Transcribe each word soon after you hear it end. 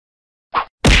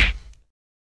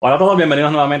Hola a todos,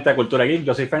 bienvenidos nuevamente a Cultura Geek.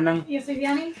 Yo soy Fernán. Y yo soy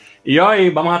Diani. Y hoy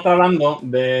vamos a estar hablando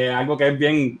de algo que es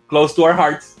bien close to our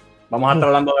hearts. Vamos a estar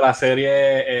hablando de la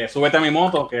serie Súbete a mi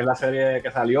moto, que es la serie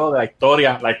que salió de la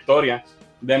historia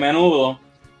de Menudo.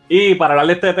 Y para hablar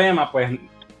de este tema, pues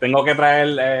tengo que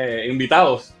traer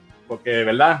invitados, porque,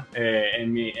 ¿verdad?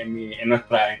 En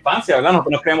nuestra infancia, ¿verdad?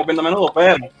 Nosotros nos creemos viendo Menudo,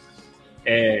 pero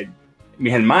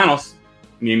mis hermanos,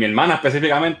 mi hermana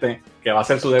específicamente, que va a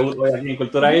hacer su debut hoy aquí en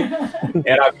Cultura Geek,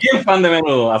 era bien fan de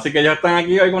Menudo, así que ellos están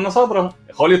aquí hoy con nosotros.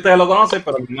 Holly ustedes lo conocen,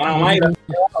 pero mi hermana Mayra.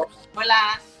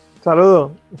 Hola.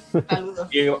 Saludos. Saludos.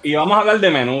 Y vamos a hablar de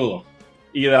Menudo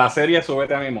y de la serie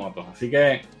Súbete a mi moto. Así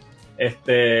que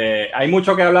hay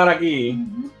mucho que hablar aquí.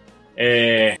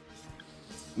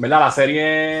 ¿Verdad? La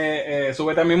serie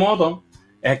Súbete a mi moto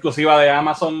es exclusiva de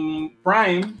Amazon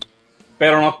Prime,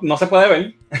 pero no se puede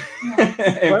ver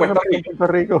en Puerto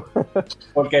Rico.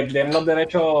 Porque tienen los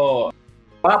derechos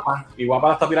Guapa, y Guapa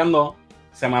la está tirando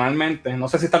semanalmente. No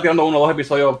sé si está tirando uno o dos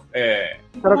episodios.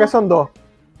 Creo que son dos.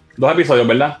 Dos episodios,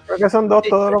 ¿verdad? Creo que son dos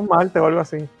todos los martes o algo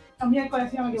así. Son miércoles,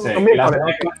 si no me equivoco.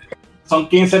 Sí, son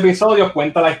 15 episodios,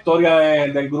 cuenta la historia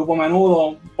del grupo Menudo,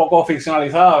 un poco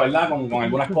ficcionalizada, ¿verdad? Con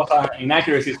algunas cosas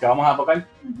inaccuracies que vamos a tocar.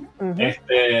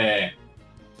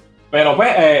 Pero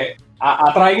pues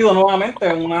ha traído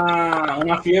nuevamente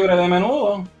una fiebre de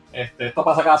Menudo. Esto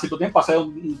pasa cada cierto tiempo. Hace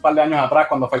un par de años atrás,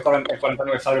 cuando fue el 40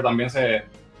 aniversario, también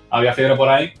había fiebre por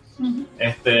ahí.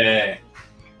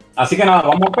 Así que nada,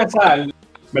 vamos a empezar,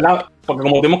 ¿verdad? Porque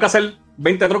como tuvimos que hacer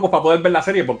 20 trucos para poder ver la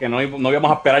serie, porque no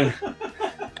íbamos a esperar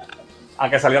a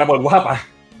que saliera por Guapa.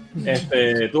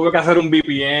 Tuve que hacer un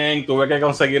VPN, tuve que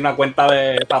conseguir una cuenta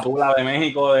de Tatula de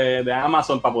México de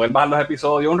Amazon para poder bajar los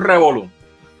episodios, un revolú.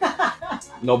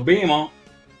 Nos vimos,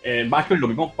 más que lo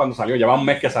vimos cuando salió, lleva un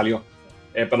mes que salió.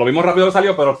 Pero lo vimos rápido que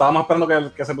salió, pero estábamos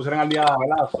esperando que se pusieran al día,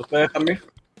 ¿verdad? Ustedes también,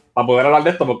 para poder hablar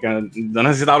de esto, porque yo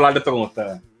necesito hablar de esto con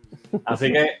ustedes.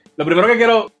 Así que lo primero que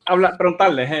quiero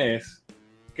preguntarles es,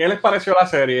 ¿qué les pareció la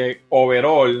serie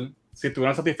overall? Si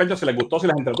estuvieron satisfechos, si les gustó, si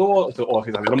les entretuvo, o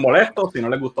si salieron molestos, si no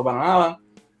les gustó para nada.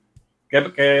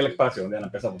 ¿Qué les pareció? Diana,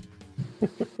 empezamos.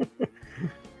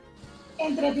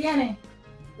 Entretiene,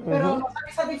 pero no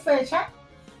salí satisfecha.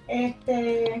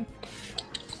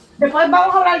 Después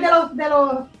vamos a hablar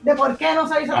de por qué no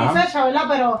salí satisfecha, ¿verdad?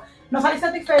 Pero no salí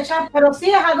satisfecha, pero sí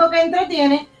es algo que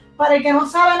entretiene. Para el que no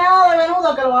sabe nada de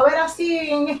Menudo, que lo va a ver así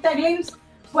en este glimpse,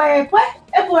 pues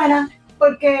es buena,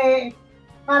 porque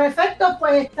para efectos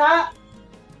pues está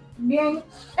bien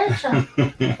hecha.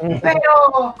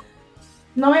 Pero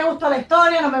no me gustó la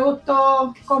historia, no me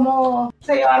gustó cómo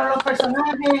se llevaron los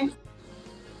personajes.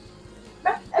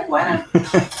 Es buena.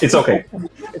 It's okay.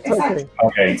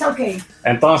 It's okay.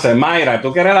 Entonces, Mayra,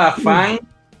 tú que eres la fan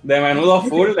de Menudo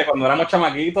full, de cuando éramos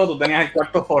chamaquitos, tú tenías el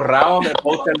cuarto forrado de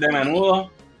póster de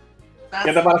Menudo.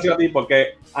 ¿Qué te pareció a ti?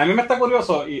 Porque a mí me está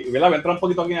curioso, y voy a entrar un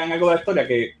poquito aquí en algo de la historia,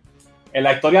 que en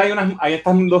la historia hay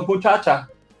estas dos muchachas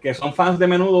que son fans de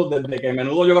Menudo desde que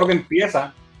Menudo yo creo que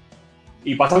empieza,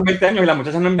 y pasan 20 años y las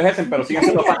muchachas no envejecen, pero siguen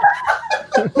siendo fans.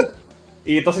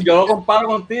 Y entonces yo lo comparo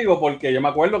contigo porque yo me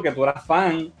acuerdo que tú eras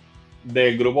fan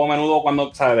del grupo Menudo cuando,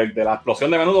 o sea, de la explosión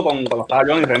de Menudo cuando estaba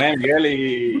Johnny, René, Miguel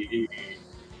y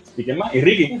 ¿quién más? Y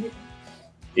Ricky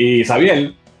y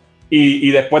Xavier.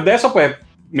 Y después de eso, pues,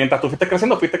 mientras tú fuiste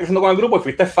creciendo con el grupo y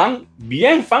fuiste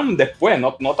bien fan después,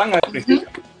 no tan al principio.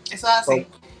 Eso es así.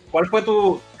 ¿Cuál fue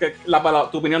tu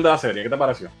opinión de la serie? ¿Qué te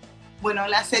pareció? Bueno,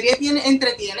 la serie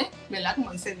entretiene, ¿verdad?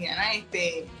 Como dice Diana,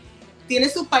 tiene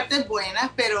sus partes buenas,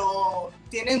 pero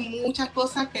tiene muchas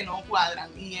cosas que no cuadran.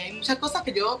 Y hay muchas cosas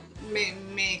que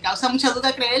me causa mucha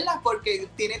duda creerlas porque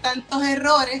tiene tantos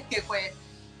errores que pues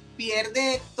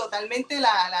pierde totalmente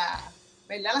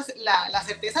 ¿verdad? La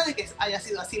certeza de que haya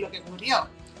sido así lo que ocurrió.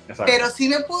 Exacto. Pero sí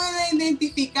me pude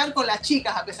identificar con las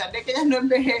chicas, a pesar de que ellas no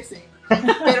envejecen.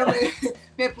 Pero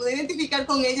me pude identificar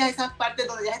con ellas esas partes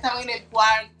donde ellas estaban en el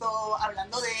cuarto,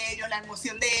 hablando de ellos, la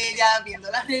emoción de ellas, viendo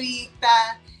las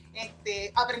revistas,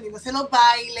 aprendiéndose los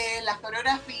bailes, las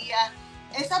coreografías.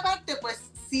 Esa parte, pues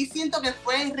sí siento que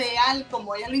fue real,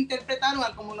 como ellas lo interpretaron,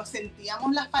 como nos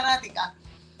sentíamos las fanáticas.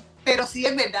 Pero sí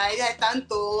es verdad, ellas están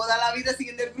toda la vida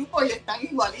siguiendo el grupo y están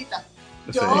igualitas.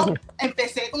 Yo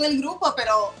empecé con el grupo,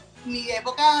 pero mi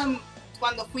época,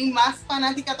 cuando fui más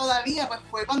fanática todavía, pues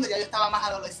fue cuando ya yo estaba más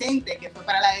adolescente, que fue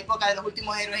para la época de los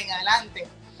últimos héroes en adelante.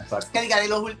 Exacto. Que diga,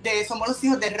 Somos los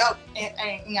hijos de rock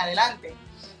en adelante.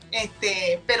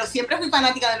 Pero siempre fui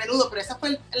fanática de Menudo, pero esa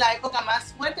fue la época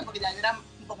más fuerte porque ya yo era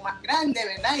un poco más grande,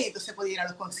 ¿verdad? Y entonces podía ir a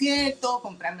los conciertos,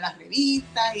 comprarme las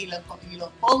revistas y los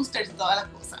posters y todas las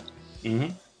cosas.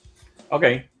 Ok,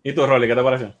 ¿y tú, Rolly, qué te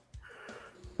pareció?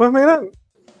 Pues mira,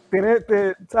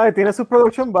 ¿sabes? Tiene sus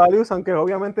production values, aunque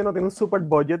obviamente no tiene un super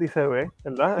budget y se ve,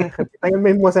 ¿verdad? Está en el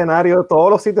mismo escenario, todos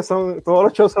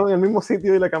los shows son en el mismo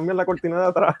sitio y le cambian la cortina de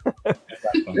atrás.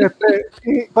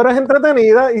 Pero es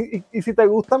entretenida y si te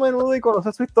gusta Menudo y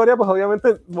conoces su historia, pues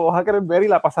obviamente lo vas a querer ver y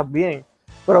la pasas bien.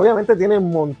 Pero obviamente tiene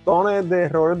montones de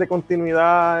errores de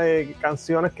continuidad,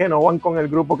 canciones que no van con el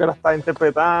grupo que la está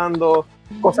interpretando,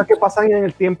 cosas que pasan en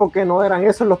el tiempo que no eran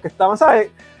esos los que estaban, ¿sabes?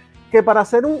 Que para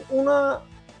hacer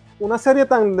una serie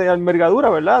tan de envergadura,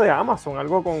 ¿verdad? De Amazon,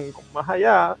 algo con más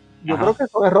allá, yo creo que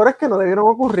son errores que no debieron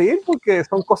ocurrir porque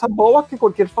son cosas bobas que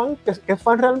cualquier fan, que es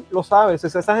fan real, lo sabe. Si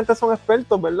esa gente son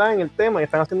expertos, ¿verdad? En el tema y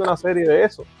están haciendo una serie de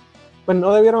eso. Pues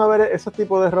no debieron haber ese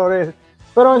tipo de errores.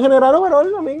 Pero en general, overall,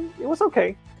 I mean, it was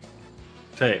okay.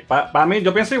 Sí, para mí,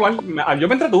 yo pienso igual. Yo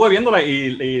me entretuve viéndola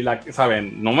y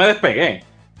 ¿saben? No me despegué.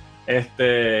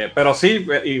 Pero sí,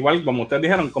 igual como ustedes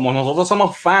dijeron, como nosotros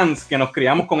somos fans que nos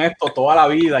criamos con esto toda la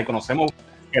vida y conocemos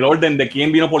el orden de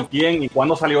quién vino por quién y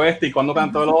cuándo salió y cuándo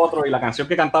cantó el otro y la canción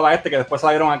que cantaba que después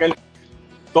salieron aquel,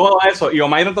 todo eso, y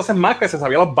Omaira entonces más que se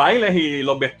sabía los bailes y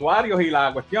los vestuarios y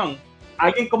la cuestión,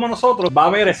 alguien como nosotros va a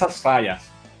ver esas fallas,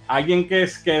 alguien que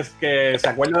se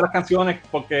acuerda de las canciones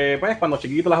porque pues cuando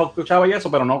chiquito las escuchaba y eso,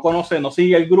 pero no conoce, no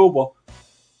sigue el grupo,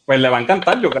 pues le va a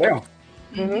encantar, yo creo.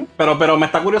 Pero me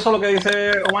está curioso lo que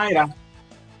dice Omaira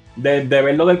de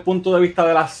verlo del punto de vista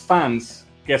de las fans,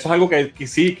 que eso es algo que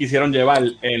sí quisieron llevar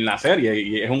en la serie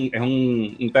y es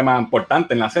un tema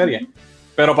importante en la serie,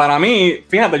 pero para mí,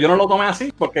 fíjate, yo no lo tomé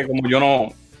así porque como yo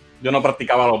no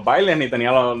practicaba los bailes ni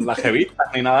tenía las revistas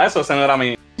ni nada de eso, ese no era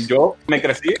yo me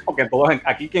crecí porque todos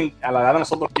aquí a la edad de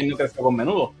nosotros, ¿quién no creció con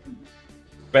Menudo?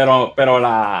 Pero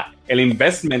el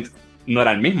investment no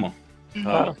era el mismo.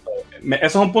 Claro. Eso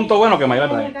es un punto bueno que me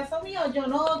ayuda. En el caso mío, yo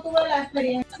no tuve la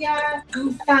experiencia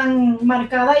tan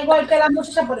marcada igual que las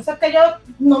muchachas, por eso es que yo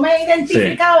no me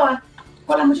identificaba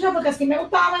con las muchachas, porque sí me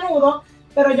gustaba Menudo,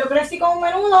 pero yo crecí con un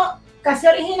Menudo casi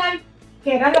original,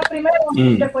 que eran los primeros,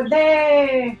 después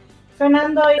de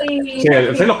Fernando y... Sí,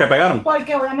 los que pegaron.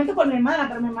 Porque obviamente por mi hermana,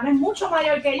 pero mi hermana es mucho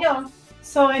mayor que yo.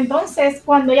 Entonces,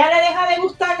 cuando ya le deja de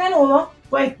gustar Menudo,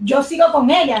 pues yo sigo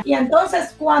con ella. Y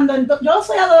entonces, cuando yo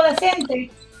soy adolescente,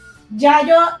 ya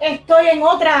yo estoy en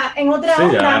otra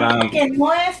onda que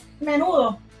no es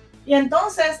Menudo. Y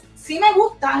entonces, sí me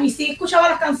gusta y sí escuchaba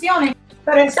las canciones,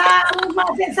 pero esa misma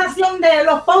sensación de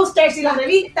los posters y las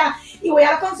revistas y voy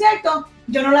a los conciertos,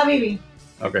 yo no la viví.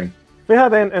 Okay.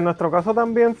 Fíjate, en nuestro caso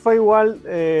también fue igual.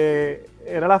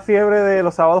 Era la fiebre de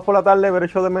los sábados por la tarde ver el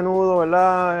show de Menudo,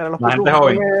 ¿verdad? Eran los pitufos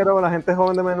primero, la gente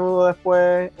joven de Menudo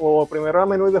después, o primero era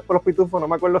Menudo y después los pitufos, no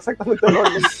me acuerdo exactamente el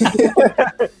orden.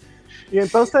 Y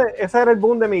entonces ese era el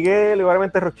boom de Miguel, y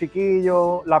obviamente Los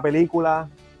Chiquillos, la película,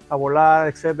 A Volar,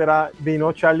 etcétera.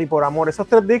 Vino Charlie por Amor. Esos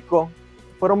 3 discos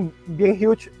fueron bien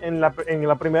huge en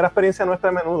la primera experiencia nuestra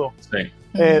de Menudo. Sí.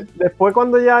 Después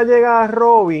cuando ya llega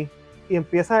Robbie y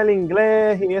empieza el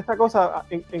inglés y esa cosa,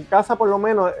 en casa por lo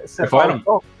menos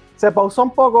se pausó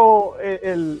un poco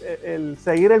el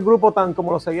seguir el grupo tan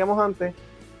como lo seguíamos antes,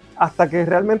 hasta que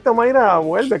realmente Omaira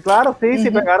vuelve. Claro, sí,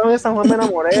 pegaron esa Juan Me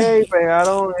Enamoré y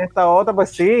pegaron esta otra,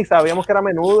 pues sí, sabíamos que era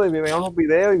Menudo y veíamos los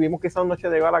videos y vimos que esa noche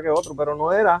de gala que otro, pero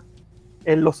no era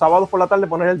en los sábados por la tarde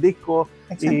poner el disco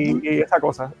y esa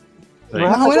cosa. Sí.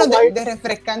 Más o menos de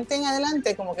Refrescante en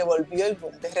adelante como que volvió el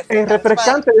boom.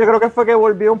 Refrescante yo creo que fue que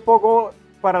volvió un poco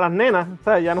para las nenas, o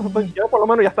sea, ya nosotros, yo por lo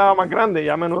menos ya estaba más grande,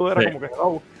 ya a Menudo era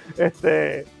como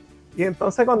que y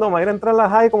entonces cuando Mayra entra en la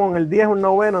high como en el 10 un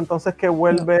noveno, entonces que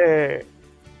vuelve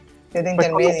pues,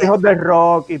 con los hijos del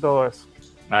rock y todo eso.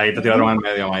 Ahí te tiraron al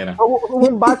medio, Mayra. Hubo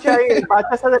un bache ahí, el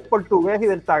bache ese del portugués y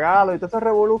del tagalo y todo ese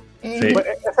revolú. Sí. Pues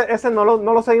ese no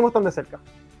lo seguimos tan de cerca.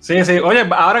 Sí. Oye,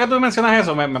 ahora que tú mencionas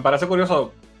eso, me parece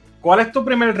curioso. ¿Cuál es tu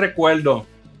primer recuerdo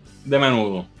de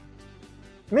Menudo?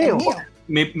 ¿Mío?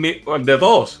 De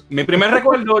todos. Mi primer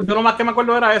recuerdo, yo lo más que me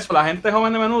acuerdo era eso, la gente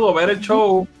joven de Menudo, ver el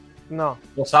show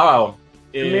los sábados.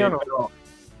 El mío no.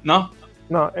 ¿No?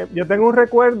 No, yo tengo un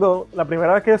recuerdo, la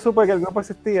primera vez que yo supe que el grupo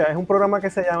existía, es un programa que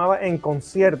se llamaba En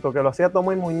Concierto, que lo hacía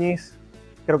Tomo y Muñiz,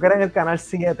 creo que era en el Canal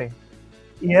 7,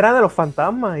 y era de los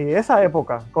Fantasmas, y esa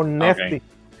época, con Nefty.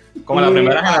 Como la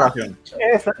primera generación.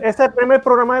 Ese primer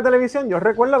programa de televisión, yo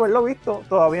recuerdo haberlo visto,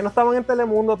 todavía no estaban en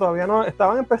Telemundo, todavía no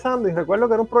estaban empezando, y recuerdo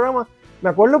que era un programa, me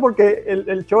acuerdo porque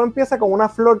el show empieza con una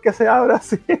flor que se abre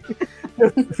así,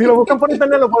 si lo buscan por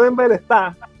internet lo pueden ver,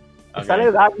 está. Okay.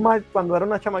 Sale Dagmar cuando era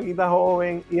una chamaquita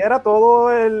joven y era todo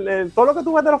todo lo que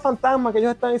tú ves de los fantasmas, que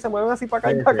ellos están y se mueven así para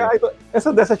acá y para acá, y todo, eso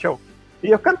es de ese show. Y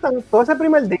ellos cantan todo ese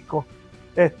primer disco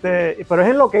Pero es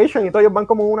en location y todos ellos van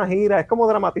como en una gira, es como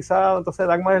dramatizado, entonces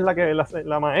Dagmar es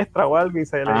la maestra o algo y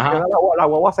se le queda la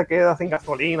guagua se queda sin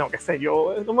gasolina o qué sé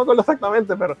yo, no me acuerdo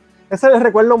exactamente, pero ese es el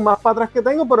recuerdo más para atrás que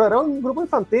tengo, pero era un grupo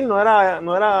infantil, no era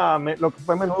lo que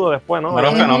fue Menudo después, ¿no? Era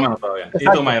un fenómeno todavía.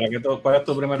 Exacto. ¿Y tú, Mayra, cuál es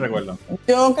tu primer recuerdo?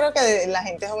 Yo creo que de la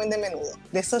gente joven de Menudo,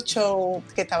 de esos shows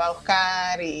que estaba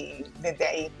Oscar y desde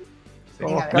ahí. Sí.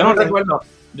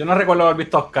 Yo no recuerdo haber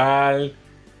visto a Oscar.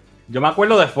 Yo me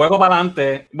acuerdo de Fuego para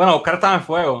adelante. Bueno, Oscar estaba en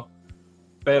Fuego,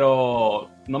 pero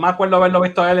no me acuerdo haberlo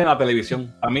visto a él en la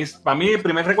televisión. Para mí el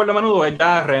primer recuerdo de Menudo es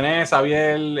ya René,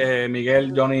 Xavier,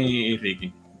 Miguel, Johnny y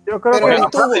Ricky. Yo creo que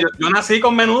yo nací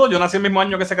con Menudo, yo nací el mismo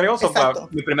año que se creó,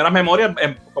 mis primeras memorias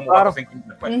como 4 o 5 años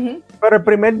después. Pero el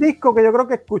primer disco que yo creo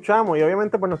que escuchamos, y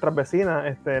obviamente por nuestras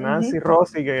vecinas, Nancy,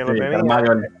 Rosy, que lo tenía,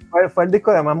 fue el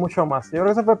disco de Más Mucho Más. Yo creo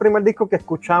que ese fue el primer disco que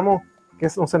escuchamos, que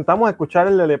nos sentamos a escuchar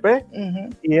el LP,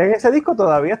 y en ese disco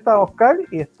todavía estaba Oscar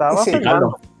y estaba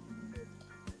Fernando.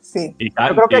 Sí.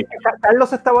 Yo creo que Carlos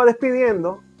se estaba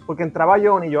despidiendo, porque entraba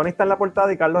Johnny está en la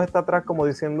portada y Carlos está atrás como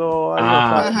diciendo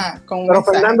algo, pero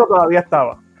Fernando todavía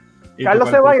estaba. Carlos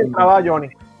se va y entraba Johnny.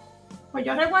 Pues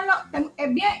yo recuerdo,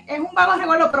 es un vago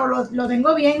recuerdo, pero lo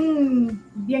tengo bien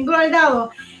guardado.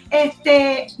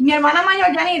 Mi hermana mayor,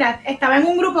 Yanira, estaba en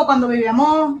un grupo cuando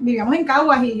vivíamos en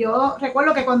Caguas, y yo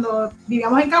recuerdo que cuando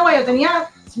vivíamos en Caguas yo tenía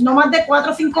no más de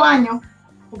 4 o 5 años,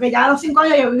 porque ya a los 5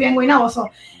 años yo vivía en Guaynabo.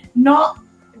 No,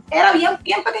 era bien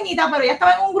pequeñita, pero ella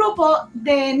estaba en un grupo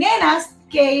de nenas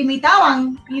que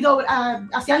imitaban y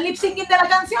hacían lip syncing de las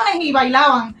canciones y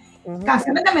bailaban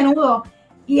canciones de Menudo.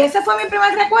 Y ese fue mi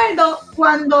primer recuerdo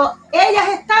cuando ellas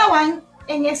estaban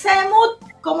en ese mood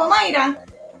como Mayra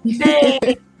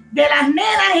de las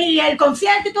nenas y el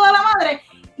concierto y toda la madre.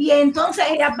 Y entonces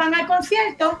ellas van al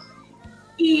concierto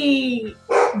y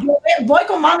yo voy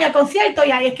con mami al concierto,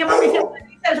 y ahí es que mami siempre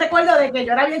dice el recuerdo de que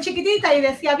yo era bien chiquitita y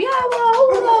decía porque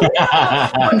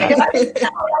yo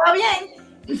hablaba bien,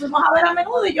 y fuimos a ver a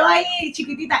Menudo y yo ahí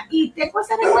chiquitita, y tengo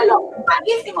ese recuerdo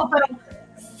vaguísimo, pero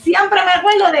siempre me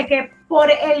acuerdo de que por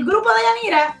el grupo de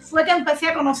Yanira fue que empecé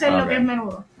a conocer lo que es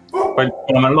Menudo. Pues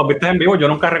por lo menos los viste en vivo. Yo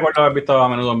nunca recuerdo haber visto a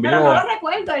Menudo en vivo. Pero no lo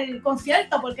recuerdo el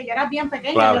concierto porque yo era bien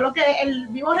pequeña. Claro. El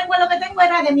vivo recuerdo que tengo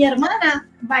era de mi hermana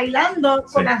bailando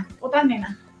con las otras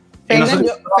nenas.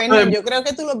 Yo creo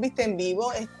que tú los viste en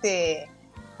vivo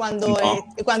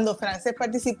cuando Frances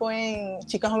participó en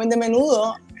Chica Joven de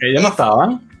Menudo. Ellos no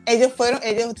estaban. Ellos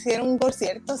hicieron un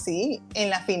concierto, sí, en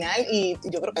la final, y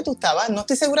yo creo que tú estabas. No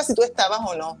estoy segura si tú estabas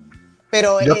o no,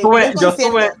 pero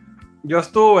yo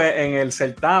estuve en el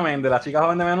certamen de la Chica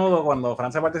Joven de Menudo cuando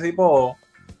Francia participó,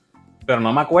 pero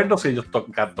no me acuerdo si ellos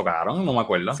tocaron, no me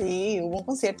acuerdo. Sí, hubo un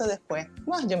concierto después.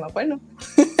 Bueno, yo me acuerdo.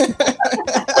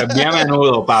 Pues bien a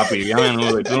Menudo, papi, bien a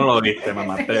Menudo, y tú no lo viste, me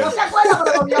maté. No se acuerda,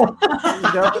 pero lo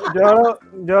vio.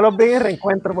 Yo los vi en el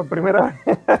reencuentro por primera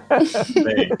vez. Sí,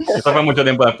 eso fue mucho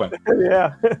tiempo después.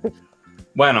 Yeah.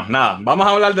 Bueno, nada, vamos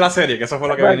a hablar de la serie, que eso fue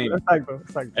lo que venía. Exacto.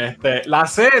 La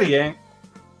serie,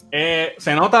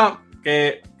 se nota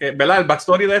que, ¿verdad? El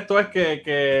backstory de esto es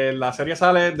que la serie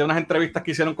sale de unas entrevistas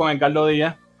que hicieron con Edgardo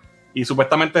Díaz y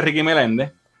supuestamente Ricky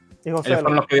Meléndez. Ellos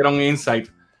fueron los que dieron insight.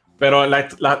 Pero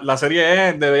la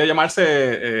serie debería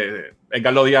llamarse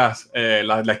Edgardo Díaz,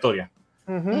 la historia.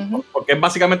 Porque es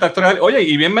básicamente la historia. Oye,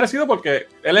 y bien merecido porque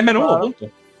él es Menudo, punto.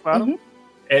 Claro.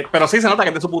 Pero sí se nota que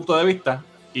es de su punto de vista.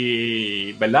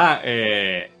 Y, ¿verdad?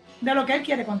 De lo que él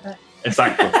quiere contar.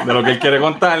 Exacto, de lo que él quiere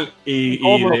contar. Y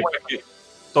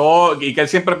que él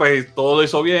siempre, pues, todo lo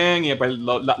hizo bien. Y pues,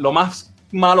 lo más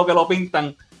malo que lo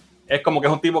pintan es como que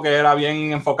es un tipo que era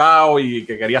bien enfocado y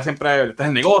que quería siempre, este es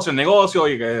el negocio,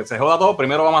 y que se joda todo,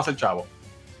 primero vamos a hacer chavo.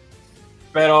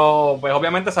 Pero, pues,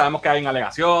 obviamente sabemos que hay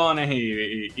alegaciones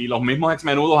y los mismos ex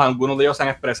Menudos, algunos de ellos se han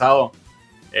expresado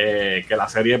que la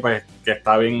serie, pues, que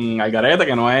está bien al garete,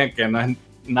 que no es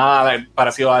nada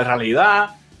parecido a la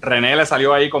realidad. René le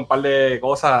salió ahí con un par de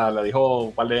cosas, le dijo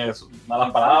un par de malas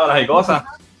palabras y cosas.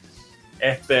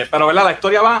 Pero, ¿verdad? La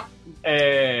historia va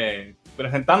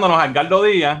presentándonos a Edgardo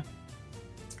Díaz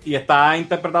y está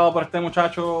interpretado por este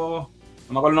muchacho,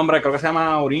 no me acuerdo el nombre, creo que se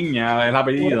llama Uriña, es el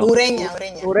apellido.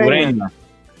 Ureña.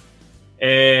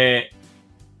 Es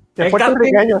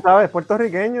puertorriqueño, ¿sabes?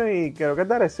 Puertorriqueño y creo que es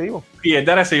de Arecibo. Sí, es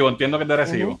de Arecibo, entiendo que es de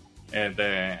Arecibo.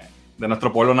 De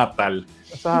nuestro pueblo natal.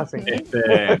 Eso es así.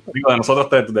 Digo, de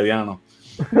nosotros de Diana no.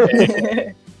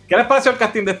 ¿Qué les pareció el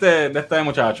casting de este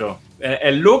muchacho?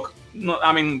 El look, no,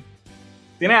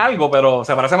 tiene algo, pero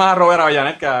se parece más a Robert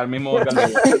Avellanet que al mismo.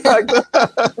 Exacto.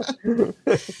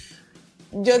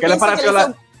 Yo ¿Qué les pareció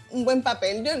un buen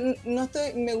papel? Yo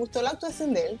me gustó la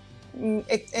actuación de él.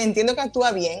 Entiendo que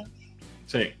actúa bien.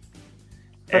 Sí.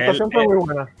 Su actuación fue muy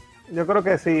buena. Yo creo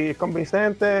que sí, es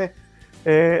convincente,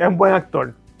 es un buen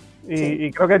actor. Y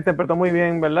creo que interpretó muy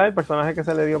bien, ¿verdad? El personaje que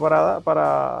se le dio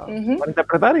para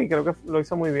interpretar, y creo que lo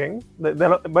hizo muy bien.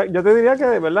 Yo te diría que,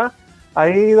 de verdad,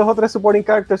 hay 2 o 3 supporting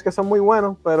characters que son muy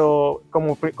buenos, pero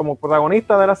como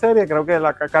protagonista de la serie, creo que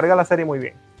carga la serie muy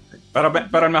bien.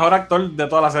 Pero el mejor actor de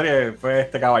toda la serie fue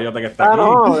este caballote que está aquí.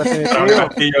 No,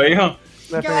 definitivo. Hijo.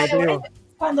 Definitivo.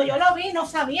 Cuando yo lo vi, no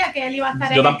sabía que él iba a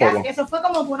estar Yo en tampoco. el cast. Eso fue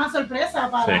como una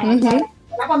sorpresa para Sí.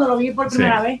 cuando lo vi por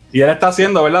primera vez. Y él está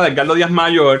haciendo, ¿verdad? Edgardo Díaz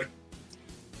Mayor.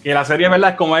 Y la serie,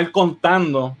 ¿verdad? Es como él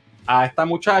contando a esta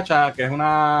muchacha, que es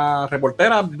una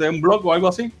reportera de un blog o algo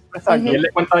así. Exacto. Y él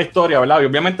le cuenta la historia, ¿verdad? Y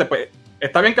obviamente, pues,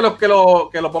 está bien que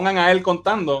lo pongan a él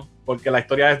contando, porque la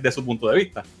historia es de su punto de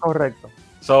vista. Correcto.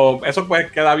 Eso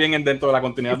pues queda bien dentro de la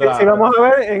continuidad de la... Si vamos a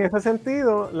ver, en ese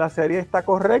sentido, la serie está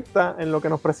correcta en lo que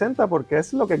nos presenta, porque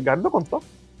es lo que Edgardo contó.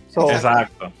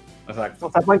 Exacto.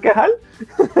 ¿No se pueden quejar?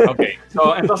 Ok.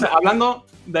 Entonces, hablando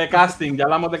de casting, ya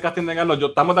hablamos del casting de Edgardo,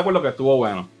 estamos de acuerdo que estuvo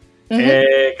bueno.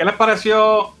 ¿Qué les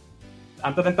pareció,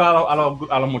 antes de entrar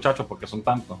a los muchachos, porque son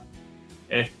tantos,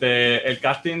 el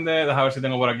casting déjame ver si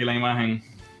tengo por aquí la imagen.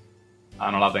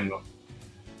 No la tengo.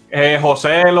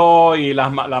 Joselo y la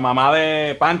mamá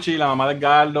de Panchi, la mamá de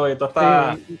Edgardo y todo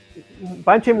está... Sí.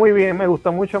 Panchi muy bien, me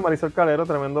gustó mucho. Marisol Calero,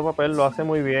 tremendo papel, lo hace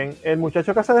muy bien. El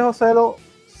muchacho que hace de Joselo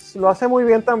lo hace muy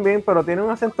bien también, pero tiene un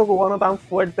acento cubano tan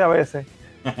fuerte a veces.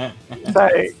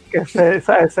 Que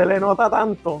se le nota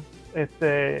tanto.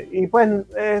 Y pues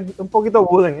es un poquito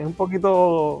wooden, es un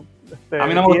poquito... a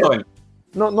mí no me gustó él.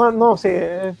 No, sí.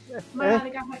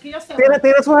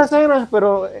 Tiene sus escenas,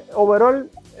 pero overall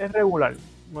es regular.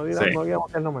 No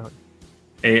digamos que es lo mejor.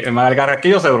 El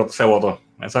Carrasquillo se votó.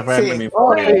 Ese fue mi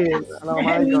favorito. La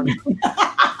mamá de Johnny.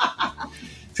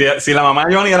 Si la mamá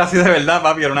de Johnny era así de verdad,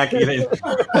 papi, era una killer.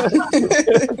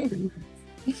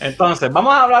 Entonces,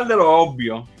 vamos a hablar de lo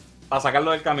obvio, para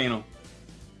sacarlo del camino.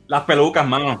 Las pelucas,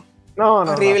 mano. No.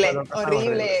 Horrible.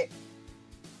 Horrible.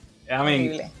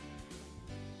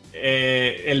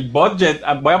 El budget,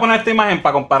 voy a poner esta imagen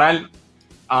para comparar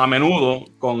a Menudo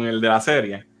con el de la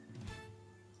serie.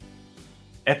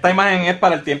 Esta imagen es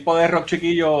para el tiempo de Rock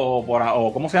Chiquillo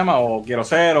o ¿cómo se llama? O Quiero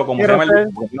Ser, o como se llama el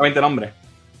 20 nombres.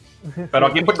 Pero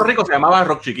aquí en Puerto Rico se llamaba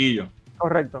Rock Chiquillo.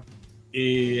 Correcto.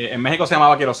 Y en México se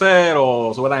llamaba Quiero Ser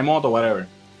o Súbela de Moto, whatever.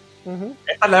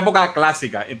 Esta es la época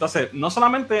clásica. Entonces, no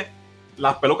solamente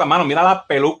las pelucas, mano, mira la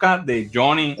peluca de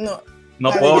Johnny.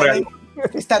 No puedo reír.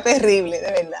 Está terrible,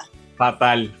 de verdad.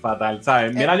 Fatal,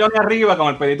 ¿sabes? Mira a Johnny arriba con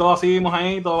el pelito así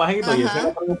mojadito, bajito, y ese es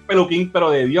un peluquín,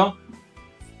 pero de Dios.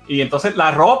 Y entonces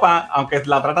la ropa, aunque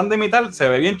la tratan de imitar, se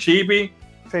ve bien chippy.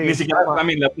 Sí, ni siquiera,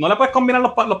 no le puedes combinar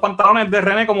los pantalones de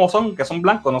René como son, que son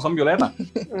blancos, no son violetas.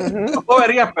 No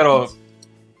podrías, pero...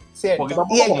 Cierto.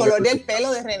 Y el color del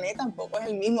pelo de René tampoco es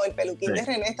el mismo. El peluquín de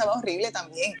René estaba horrible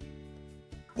también.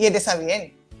 Y el de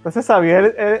Xavier. Entonces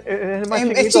Xavier es el más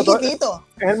chiquito. Es chiquitito.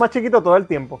 Es el más chiquito todo el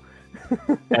tiempo.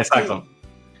 Exacto.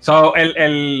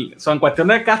 En cuestión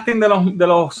del casting de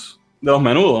los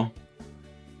Menudos,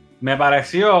 me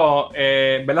pareció,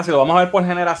 ¿verdad? Si lo vamos a ver por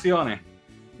generaciones,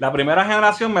 la primera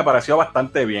generación me pareció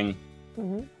bastante bien.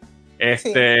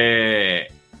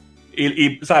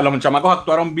 Y o sea, los chamacos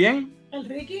actuaron bien. El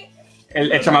Ricky.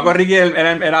 El chamaco Ricky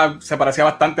se parecía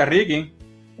bastante a Ricky.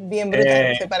 Bien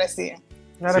brutal, se parecía.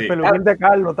 El peluquín de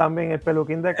Carlos también, el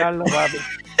peluquín de Carlos, papi.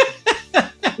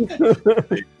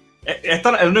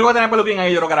 El único que tenía peluquín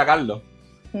ahí yo creo que era Carlos.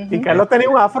 Y Carlos tenía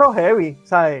un afro heavy,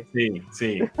 ¿sabes?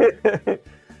 Sí.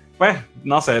 Pues,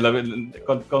 no sé,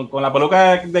 con la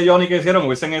peluca de Johnny que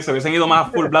hicieron, se hubiesen ido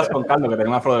más full blast con Carlos, que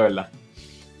tenía un afro de verdad.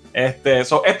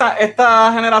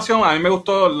 Esta generación, a mí me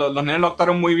gustó, los nenes lo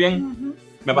actuaron muy bien,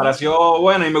 me pareció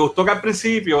bueno, y me gustó que al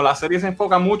principio la serie se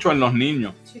enfoca mucho en los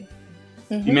niños. Sí.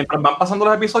 Y mientras van pasando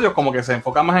los episodios, como que se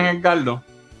enfoca más en Edgardo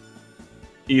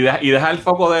y deja el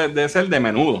foco de ser de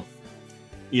Menudo.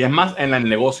 Y es más en el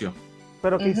negocio.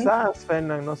 Pero quizás,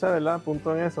 Fernán, no sé, ¿verdad?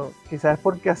 Punto en eso. Quizás es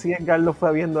porque así Edgardo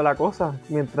fue viendo la cosa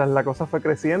mientras la cosa fue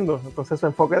creciendo. Entonces su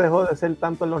enfoque dejó de ser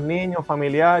tanto en los niños,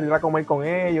 familiar, ir a comer con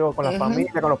ellos, con la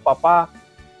familia, con los papás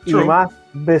y más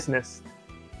business.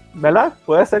 ¿Verdad?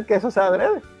 Puede ser que eso sea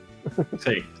adrede.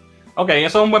 Sí. Ok,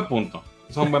 eso es un buen punto.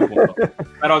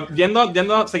 Pero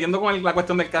siguiendo con la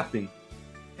cuestión del casting,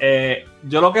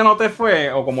 yo lo que noté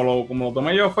fue, o como lo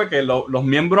tomé yo, fue que los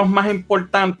miembros más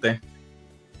importantes,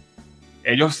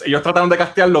 ellos trataron de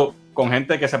castearlo con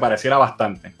gente que se pareciera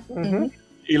bastante.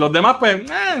 Y los demás, pues,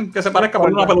 que se parezca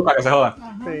por una peluca, que se joda.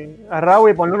 Sí. A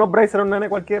Raúl, ponle unos braces a un nene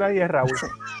cualquiera y es Raúl.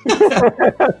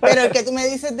 Pero el que tú me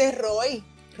dices de Roy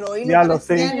Roy Ya no lo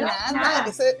parecía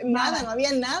sé. nada, no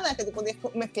había nada que tú podías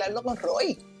mezclarlo con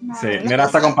Roy. Sí, mira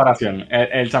esta comparación.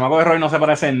 El chamaco de Roy no se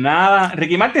parece en nada.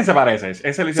 Ricky Martin se parece,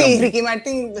 ese lo hicieron Sí, bien. Ricky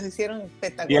Martin los hicieron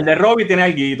espectacular. Y el de Robbie tiene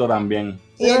alguito también.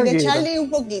 Y el de Alguito. Charlie un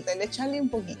poquito, el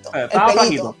Estaba pelito.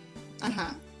 flaquito.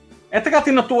 Ajá. Este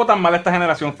casting no estuvo tan mal esta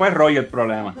generación, fue Roy el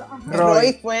problema.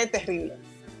 Roy fue terrible.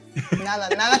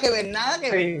 Nada que ver.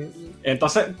 Sí.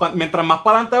 Entonces, mientras más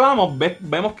para adelante vamos,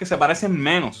 vemos que se parecen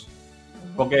menos.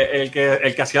 Porque el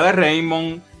que hacía de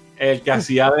Raymond, el que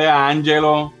hacía de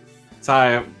Angelo,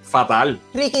 ¿sabes? Fatal.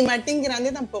 Ricky Martin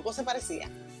grande tampoco se parecía.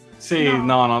 Sí,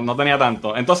 no tenía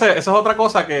tanto. Entonces, eso es otra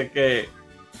cosa que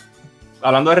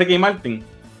hablando de Ricky Martin,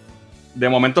 de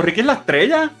momento Ricky es la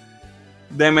estrella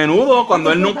de Menudo,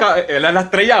 cuando él es la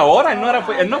estrella ahora,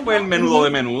 él no fue el menudo de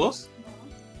menudos.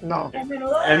 No.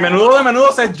 El menudo de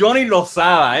menudos es Johnny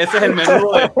Lozada, ese es el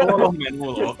menudo de todos los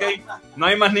menudos, ¿ok? No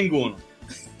hay más ninguno.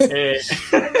 De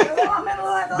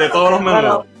todos los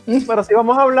menudos. Pero si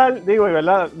vamos a hablar, digo, y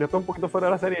verdad, yo estoy un poquito fuera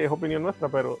de la serie, es opinión nuestra,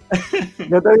 pero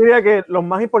yo te diría que los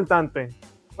más importantes,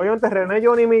 obviamente René,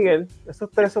 Johnny y Miguel, esos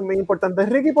tres son muy importantes.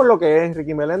 Ricky por lo que es,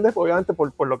 Ricky Meléndez obviamente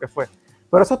por lo que fue,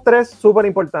 pero esos tres súper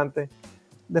importantes.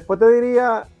 Después te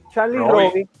diría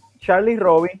Charlie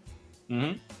Robbie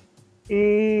Uh-huh.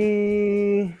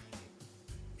 y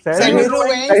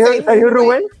Sergio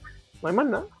Rubén. No hay más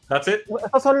nada. That's it.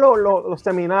 Estos son los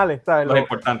seminales, ¿sabes? Lo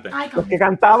importante. Los que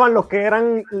cantaban, los que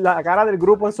eran la cara del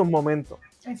grupo en sus momentos.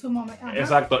 En su momento. Ajá.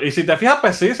 Exacto. Y si te fijas,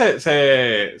 pues sí,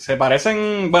 se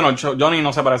parecen. Bueno, Johnny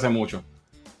no se parece mucho.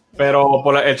 Pero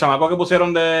por el chamaco que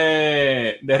pusieron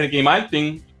de Ricky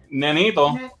Martin,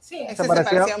 nenito. Sí, Ese Se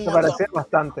parecía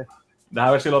bastante.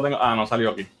 Déjame ver si lo tengo. Ah, no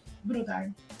salió aquí.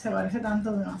 brutal. Se parece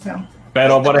tanto, demasiado.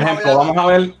 Pero, por ejemplo, vamos a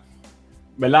ver,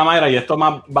 ¿verdad, Mayra? Y esto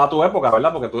más va a tu época,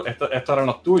 ¿verdad? Porque esto eran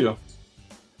los tuyos.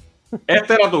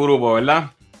 Este era tu grupo, ¿verdad?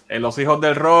 Los Hijos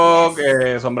del Rock,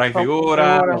 Sombras y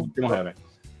Figuras, Los Últimos Héroes.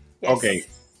 Yes. Ok.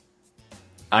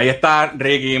 Ahí está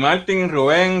Ricky Martin,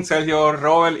 Rubén, Sergio,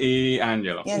 Robert y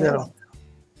Angelo. Y Angelo.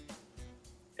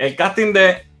 El casting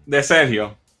de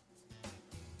Sergio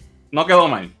no quedó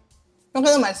mal. No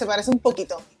quedó mal, se parece un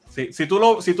poquito. Si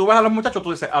tú ves a los muchachos,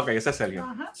 tú dices, ok, ese es Sergio.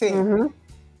 Ajá. Sí. Uh-huh.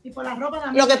 Y por la ropa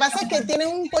también. Lo que pasa es que tiene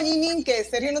un pollín que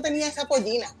Sergio no tenía esa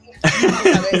pollina en la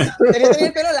cabeza. Sergio tenía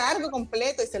el pelo largo,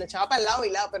 completo, y se le echaba para el lado y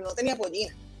lado, pero no tenía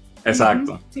pollina.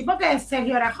 Exacto. Sí, porque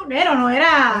Sergio era joguero, no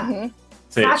era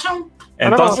Sí. fashion.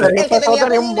 Entonces, El que tenía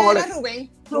tenía un pollina bole. era Rubén.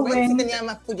 Rubén sí tenía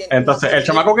más pollina. entonces el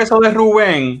chamaco que hizo de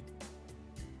Rubén,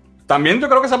 también yo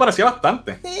creo que se parecía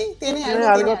bastante. Sí, tiene Tiene algo.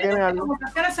 algo, tiene algo. Como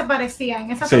que no se parecía.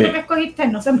 En esa Sí. foto que escogiste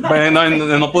no se parecía.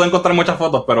 Pues, no pude encontrar muchas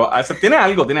fotos, pero tiene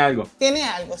algo. Tiene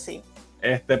algo, sí.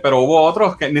 Pero hubo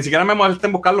otros que ni siquiera me molesté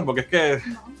en buscarlos porque es que,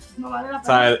 No vale la o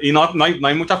pena. sea, y no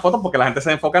hay muchas fotos porque la gente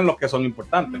se enfoca en los que son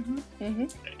importantes. Ujú.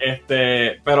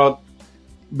 Pero,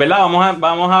 ¿verdad?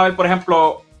 Vamos a ver, por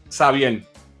ejemplo, Xavier.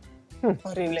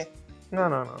 Horrible. No.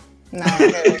 Nada que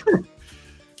ver.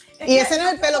 Es Y que ese no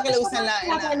es el pelo que le usan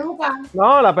la peluca.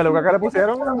 No, la peluca que le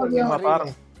pusieron me Horrible. mataron.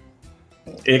 No,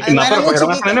 Además, pero era muy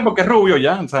cogieron a chiquito. Nene porque es rubio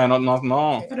ya. O sea,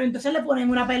 no. Pero entonces le ponen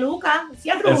una peluca. Si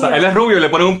es rubio. Él es rubio y le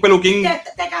ponen un peluquín.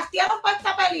 Te castearon para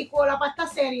esta película, para esta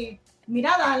serie.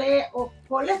 Mira, dale, o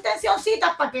ponle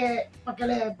extensioncitas para que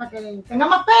tenga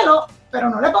más pelo, pero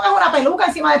no le pongas una peluca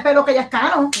encima del pelo que ya es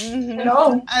cano.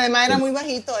 Hello. Además era muy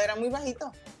bajito.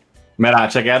 Mira,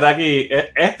 chequéate aquí.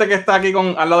 Este que está aquí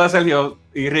al lado de Sergio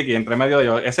y Ricky, entre medio de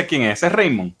ellos, ¿ese quién es? ¿Ese es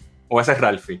Raymond? ¿O ese es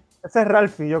Ralphie? Ese es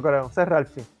Ralphie, yo creo. Ese es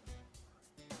Ralphie.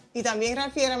 Y también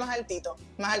Ralphie era más altito,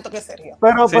 más alto que Sergio.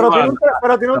 Pero Sí,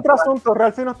 tiene un trasunto.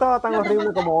 Ralphie no estaba tan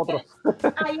horrible como otros.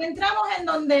 Ahí entramos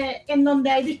en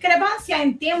donde hay discrepancia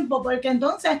en tiempo, porque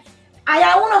entonces hay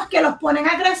a unos que los ponen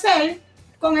a crecer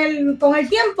con el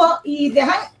tiempo y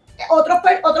dejan otros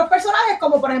personajes,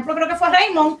 como por ejemplo creo que fue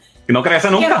Raymond, Que no crece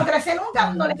que no nunca. crece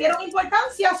nunca, no le dieron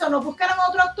importancia, o no buscaron a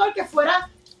otro actor que fuera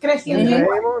creciendo Ni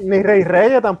igual. Raymond, ni Rey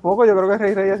Reyes tampoco. Yo creo que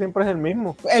Rey Reyes siempre es el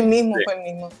mismo. El mismo, Sí. fue el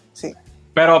mismo, sí.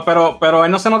 Pero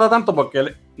él no se nota tanto porque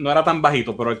él no era tan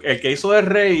bajito. Pero el que hizo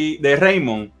de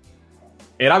Raymond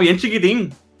era bien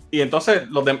chiquitín. Y entonces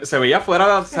se veía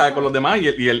fuera, o sea, con los demás.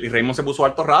 Y Raymond se puso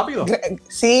alto rápido.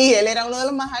 Sí, él era uno de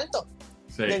los más altos.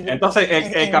 Sí. Entonces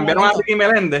cambiaron a Ricky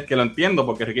Meléndez, que lo entiendo,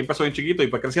 porque Ricky empezó bien chiquito y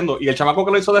fue creciendo. Y el chamaco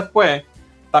que lo hizo después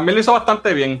también lo hizo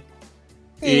bastante bien.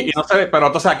 Sí. Y no se ve, pero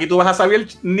entonces aquí tú vas a Xavier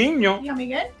niño Y a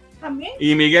Miguel también.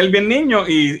 y Miguel bien niño.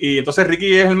 Y entonces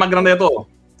Ricky es el más grande de todos.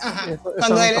 Ajá, Eso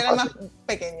cuando no él está era más fácil.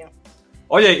 pequeño.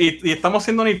 Oye, y estamos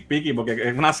siendo nitpicky porque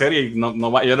es una serie y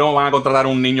ellos no van a contratar a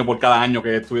un niño por cada año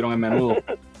que estuvieron en Menudo.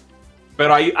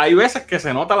 Pero hay veces que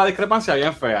se nota la discrepancia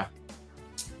bien fea.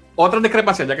 otra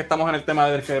discrepancia, ya que estamos en el tema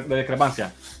de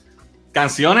discrepancia.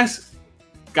 Canciones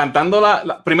cantando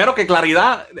primero que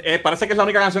Claridad, parece que es la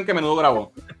única canción que Menudo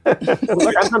grabó.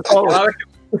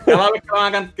 Cada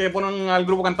vez que ponen al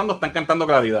grupo cantando, están cantando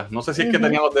Claridad. No sé si es que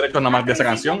tenían los derechos nada más de esa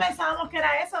canción. Pensábamos que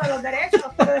era eso, de los derechos,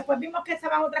 pero después vimos que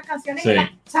estaban otras canciones y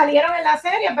salieron en la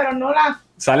serie, pero no las...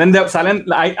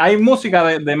 Hay música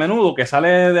de Menudo que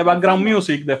sale de background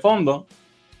music, de fondo,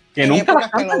 que nunca la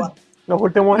cantan. Los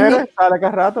últimos héroes sale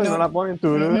cada rato y no la ponen.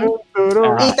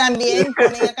 Y también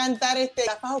ponen a cantar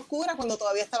Gafas Oscuras cuando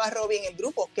todavía estaba Robbie en el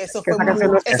grupo, que eso fue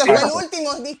el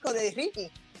último disco de Ricky.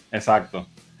 Exacto.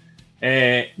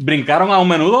 Brincaron a un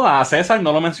Menudo, a César,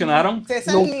 no lo mencionaron.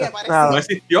 César ni apareció. No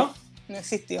existió. No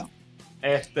existió.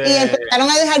 Y empezaron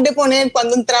a dejar de poner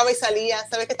cuando entraba y salía,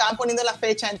 sabes que estaban poniendo la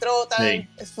fecha, entró, tal.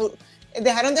 Sí.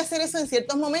 Dejaron de hacer eso en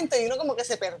ciertos momentos y uno como que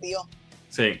se perdió.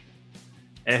 Sí.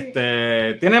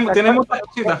 Tiene muchas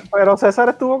cositas. Pero César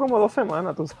estuvo como 2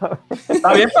 semanas, tú sabes.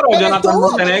 Está bien, pero Jonathan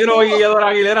Montenegro y Eduardo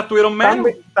Aguilera estuvieron menos.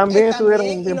 También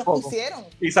estuvieron bien poco. Pusieron.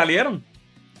 Y salieron.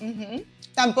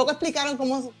 Tampoco explicaron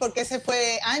por qué se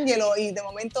fue Angelo y de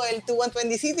momento él tuvo en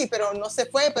Twin City, pero no se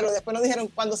fue, pero después no dijeron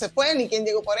cuándo se fue ni quién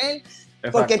llegó por él.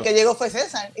 Exacto. Porque el que llegó fue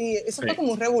César y eso fue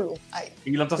como un revolú ahí.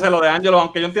 Y entonces lo de Angelo,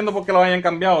 aunque yo entiendo por qué lo hayan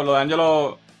cambiado, lo de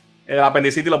Angelo, el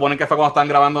Appendicity lo ponen que fue cuando estaban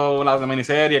grabando la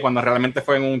miniserie, cuando realmente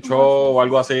fue en un show o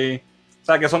algo así. O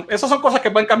sea, que esas son cosas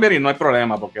que pueden cambiar y no hay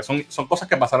problema, porque son cosas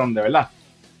que pasaron de verdad.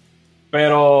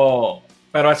 Pero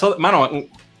eso, mano,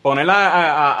 poner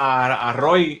a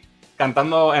Roy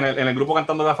cantando en el grupo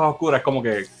cantando Gafas Oscuras es como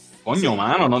que, coño,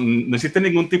 mano, no hiciste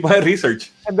ningún tipo de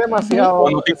research. Es demasiado. ¿O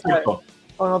no te importó?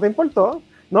 ¿O no te importó?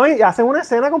 No, y hacen una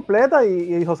escena completa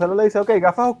y José le dice, ok,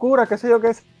 Gafas Oscuras, qué sé yo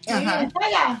qué es.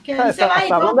 Está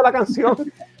hablando de la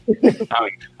canción.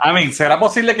 A mí, ¿será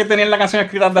posible que tenían la canción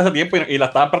escrita desde hace tiempo y la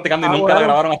estaban practicando y nunca la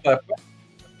grabaron hasta después?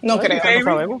 No creo. No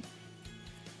sabemos.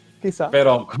 Quizá.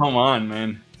 Pero, come on,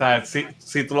 man. O sea,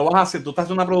 si tú lo vas a hacer, tú estás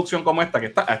haciendo una producción como esta,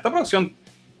 esta producción,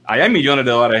 ahí hay millones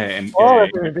de dólares en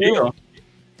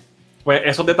pues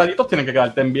esos detallitos tienen que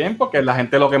quedarte bien porque la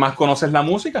gente lo que más conoce es la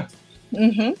música.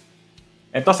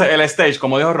 Entonces, el stage,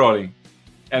 como dijo Rolly,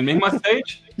 el mismo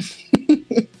stage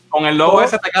con el logo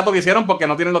ese tecato que hicieron porque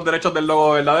no tienen los derechos del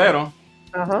logo verdadero.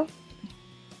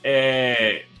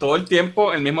 Todo el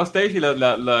tiempo el mismo stage y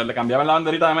le cambiaban la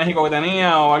banderita de México que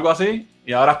tenía o algo así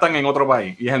y ahora están en otro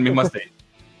país y es el mismo stage.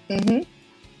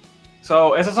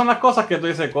 So, esas son las cosas que tú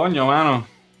dices, coño, mano,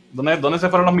 ¿dónde se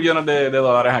fueron los millones de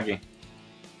dólares aquí?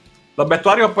 Los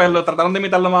vestuarios, pues, lo trataron de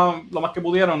imitar lo más que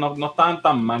pudieron, no estaban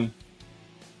tan mal.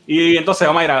 Y entonces,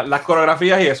 vamos a ir a las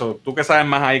coreografías y eso, tú que sabes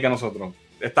más ahí que nosotros,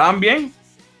 ¿estaban bien?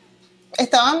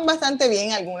 Estaban bastante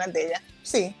bien algunas de ellas,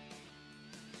 sí.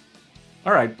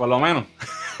 Alright, por lo menos.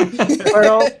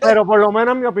 pero por lo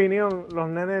menos en mi opinión, los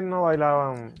nenes no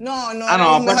bailaban. No,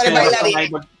 los mejores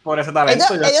bailarines. Por ese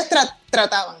talento. Ellos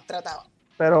trataban.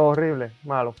 Pero horrible,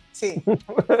 malo. Sí.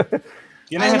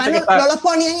 Además, no los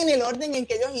ponían en el orden en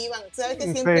que ellos iban. Sabes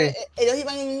que siempre ellos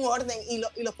iban en un orden y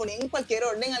los ponían en cualquier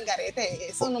orden al garete.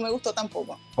 Eso no me gustó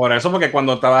tampoco. Por eso, porque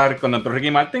cuando entró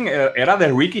Ricky Martin, era The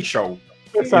Ricky Show.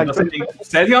 Exacto. Entonces,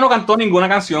 Sergio no cantó ninguna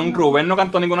canción, Rubén no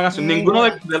cantó ninguna canción, ninguno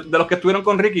de los que estuvieron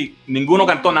con Ricky, ninguno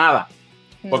cantó nada.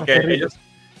 Porque ellos...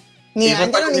 Ni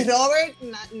Angelo, ni Robert,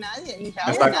 nadie, ni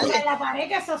Raúl, nadie. En la pared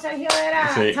que eso Sergio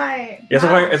era... Sí.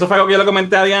 Eso fue algo que yo le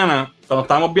comenté a Diana cuando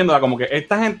estábamos viendo, como que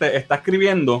esta gente está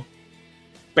escribiendo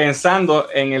pensando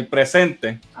en el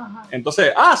presente.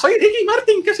 Entonces, soy Ricky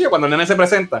Martin, qué sé yo, cuando el nene se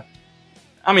presenta.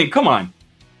 I mean, come on.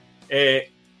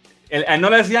 A él no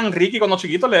le decían Ricky cuando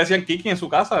chiquito, le decían Kiki en su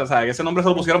casa. O sea, ese nombre se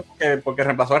lo pusieron porque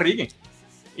reemplazó a Ricky.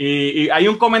 Y hay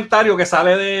un comentario que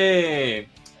sale de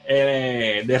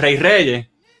Rey Reyes,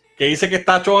 que dice que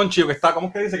está chonchi o que está, ¿cómo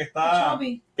es que dice? Que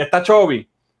está chubby.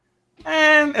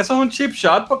 Eso es un cheap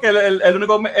shot porque el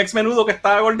único ex Menudo que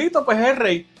está gordito pues es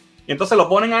Rey. Y entonces lo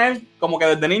ponen a él como que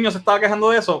desde niño se estaba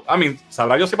quejando de eso. A mí,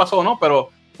 sabrá yo si pasó o no, pero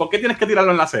 ¿por qué tienes que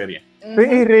tirarlo en la serie? Sí,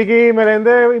 y Ricky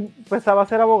Meléndez empezaba a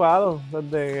ser abogado.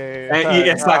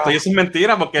 Exacto, y eso es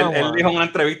mentira porque él dijo en una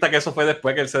entrevista que eso fue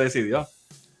después que él se decidió.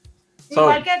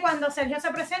 Igual que cuando Sergio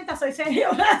se presenta, soy Sergio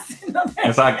Blas.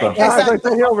 Exacto. Soy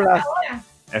Sergio Blas.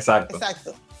 Exacto.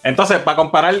 Entonces, para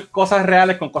comparar cosas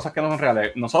reales con cosas que no son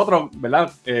reales, nosotros,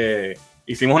 ¿verdad?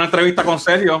 Hicimos una entrevista con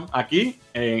Sergio aquí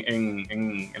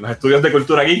en los estudios de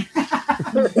Cultura Geek.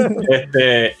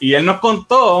 Y él nos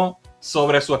contó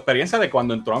sobre su experiencia de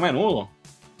cuando entró a Menudo.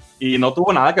 Y no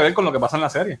tuvo nada que ver con lo que pasa en la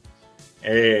serie.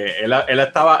 Él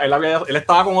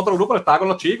estaba con otro grupo, él estaba con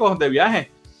los chicos de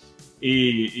viaje.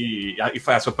 Y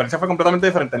su experiencia fue completamente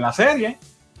diferente. En la serie,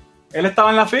 él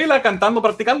estaba en la fila cantando,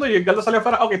 practicando y Edgardo salió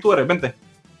afuera. Ok, tú eres, vente.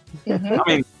 I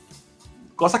mean,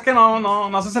 cosas que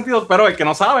no hacen sentido, pero el que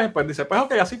no sabe, pues dice, pues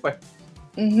ok, así pues.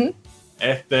 Y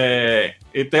te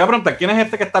voy a preguntar, ¿quién es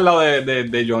este que está al lado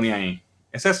de Johnny ahí?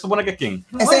 ¿Ese se supone que es quién?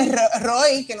 Ese es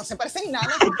Roy, que no se parece en nada.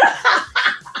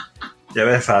 Qué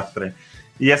desastre.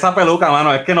 Y esa peluca,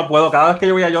 mano, es que no puedo. Cada vez que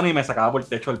yo veía a Johnny me sacaba por el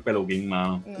techo el peluquín,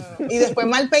 mano. No. Y después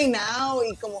mal peinado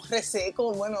y como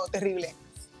reseco, bueno, terrible.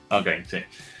 Ok, sí.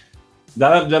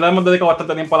 Ya le hemos dedicado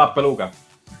bastante tiempo a las pelucas.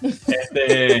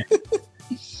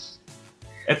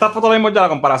 Esta foto la vimos ya, la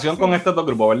comparación con estos dos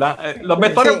grupos, ¿verdad? Los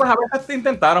vestuarios, pues a veces te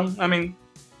intentaron. I mean,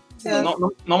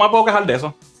 no me puedo quejar de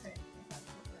eso.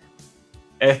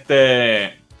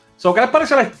 ¿Qué les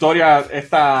pareció la historia,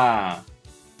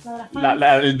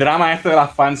 el drama de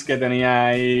las fans que tenía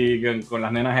ahí con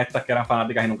las nenas estas que eran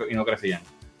fanáticas y no crecían?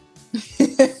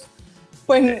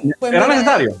 Pues ¿Era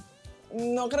necesario?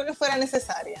 No creo que fuera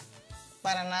necesaria,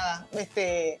 para nada.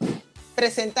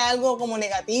 Presenta algo como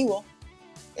negativo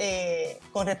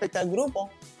con respecto al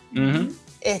grupo.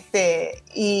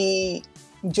 Y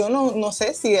yo no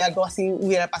sé si algo así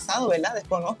hubiera pasado, ¿verdad?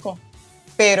 Desconozco.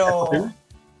 Pero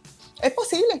es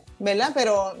posible, ¿verdad?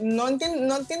 Pero no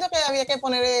entiendo que había que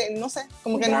poner, no sé,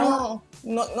 como que no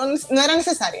era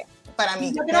necesaria para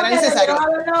mí. Yo creo no era que necesario.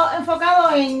 debieron haberlo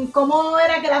enfocado en cómo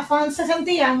era que las fans se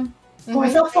sentían con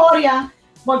esa euforia,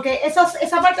 porque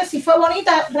esa parte sí fue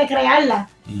bonita recrearla.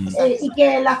 Y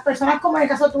que las personas, como en el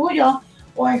caso tuyo,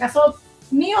 o en el caso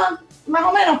mío, más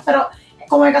o menos, pero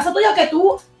como en el caso tuyo, que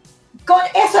tú,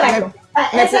 eso era yo.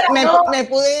 Me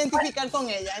pude identificar con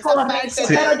ella. Esa parte, sí.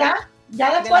 Pero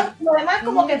ya después, lo demás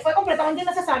como que fue completamente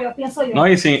innecesario, pienso yo. No,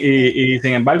 y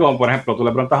sin embargo, por ejemplo, tú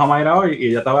le preguntas a Mayra hoy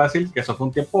y ella te va a decir que eso fue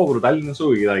un tiempo brutal en su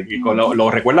vida y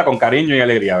lo recuerda con cariño y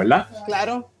alegría, ¿verdad?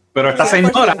 Claro. Pero esta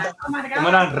señora, ¿cómo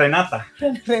era? Renata,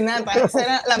 esa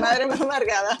era la madre más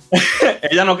amargada.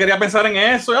 Ella no quería pensar en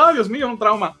eso. Ay, Dios mío, un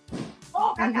trauma.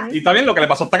 Y está bien, lo que le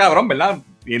pasó está cabrón, ¿verdad?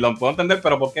 Y lo puedo entender,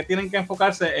 pero ¿por qué tienen que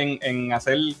enfocarse en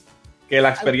hacer que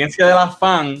la experiencia de las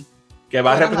fans que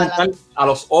va a representar a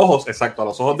los ojos, exacto, a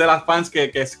los ojos de las fans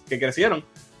que crecieron,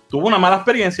 tuvo una mala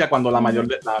experiencia cuando la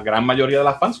gran mayoría de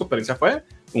las fans, su experiencia fue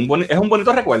es un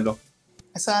bonito recuerdo?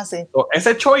 Eso es así.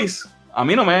 Ese choice a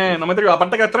mí no me atrevió,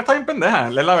 aparte que el 3 está bien pendeja,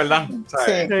 es la verdad.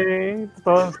 Sí,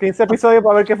 todos 15 episodios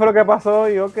para ver qué fue lo que pasó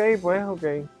y ok,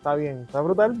 está bien, está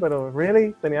brutal, pero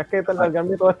really, tenías que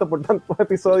largarme todo esto por tantos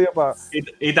episodios para...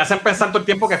 Y te hacen pensar todo el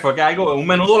tiempo que fue que un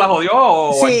menudo la jodió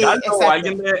o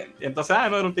alguien de... Entonces,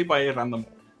 no era un tipo ahí random.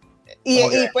 Y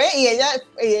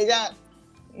ella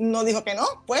no dijo que no,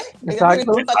 pues. Ella tiene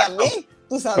culpa también,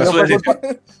 tú sabes.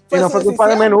 Y no fue culpa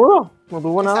de Menudo, no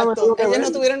tuvo nada de Menudo que ver. Ellos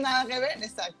no tuvieron nada que ver,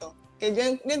 exacto. Que yo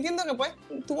entiendo que pues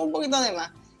tuvo un poquito de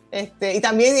más. Y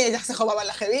también ella se robaba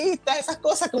las revistas, esas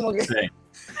cosas como que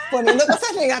poniendo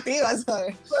cosas negativas,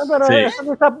 ¿sabes? Pero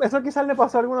eso quizás le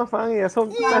pasó a alguna fan y eso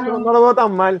no lo veo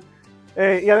tan mal.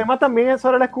 Y además también eso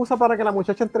era la excusa para que la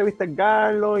muchacha entreviste a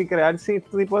Garlo y crear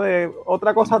cierto tipo de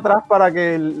otra cosa atrás para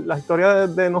que la historia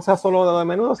no sea solo de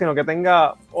Menudo, sino que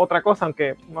tenga otra cosa,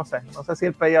 aunque no sé si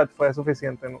el payout fue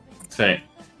suficiente, ¿no? Sí.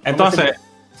 Entonces,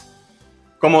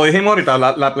 como dijimos ahorita,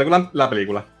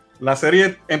 la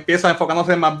serie empieza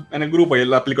enfocándose más en el grupo y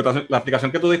la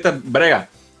aplicación que tú diste brega,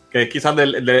 que es quizás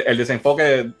el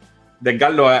desenfoque de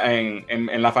Garlo en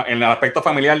el aspecto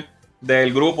familiar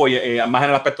del grupo y más en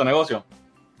el aspecto negocio.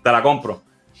 Te la compro.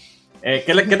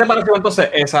 ¿Qué te pareció entonces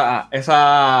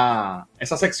esa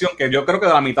sección que yo creo que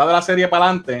de la mitad de la serie para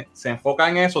adelante se enfoca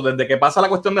en eso, desde que pasa la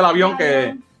cuestión del avión,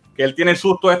 que él tiene el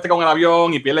susto con el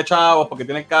avión y pierde chavos porque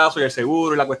tiene el caso y el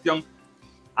seguro y la cuestión?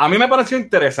 A mí me pareció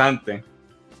interesante,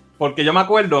 porque yo me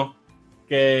acuerdo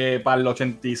que para el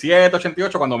 87,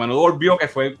 88, cuando Menudo volvió,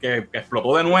 que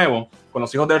explotó de nuevo con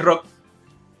los hijos del rock,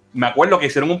 me acuerdo que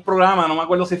hicieron un programa, no me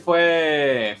acuerdo si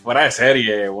fue fuera de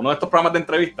serie, uno de estos programas de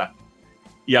entrevista,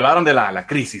 y hablaron de la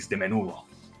crisis de Menudo.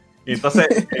 Y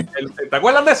entonces, ¿te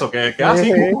acuerdas de eso? Que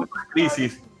así, como una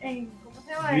crisis. ¿Cómo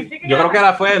se llama? Yo creo que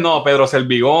fue, Pedro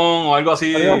Selvigón o algo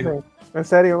así. En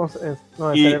serio,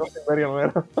 no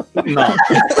era. No.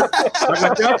 La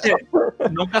cuestión es que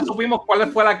nunca supimos cuál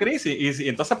fue la crisis. Y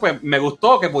entonces, pues, me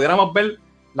gustó que pudiéramos ver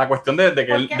la cuestión de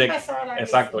que él.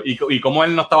 Exacto. Y cómo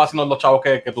él no estaba haciendo los chavos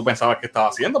que tú pensabas que estaba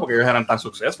haciendo, porque ellos eran tan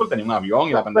successful, tenían un avión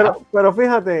y la pendeja. Pero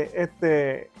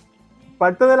fíjate,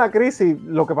 parte de la crisis,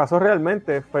 lo que pasó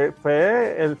realmente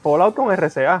fue el fallout con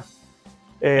RCA.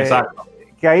 Exacto.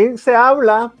 Que ahí se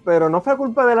habla, pero no fue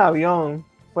culpa del avión.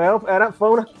 Fue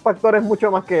unos factores mucho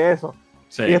más que eso.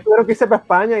 Sí. Y ellos tuvieron que irse para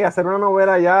España y hacer una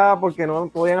novela allá porque no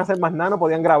podían hacer más nada, no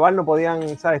podían grabar, no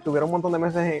podían, ¿sabes? Estuvieron un montón de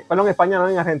meses en España, no,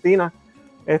 en Argentina.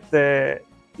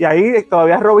 Y ahí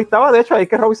todavía Robbie estaba, de hecho, ahí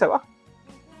que Robbie se va.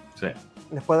 Sí.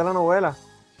 después de la novela.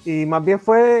 Y más bien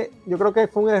yo creo que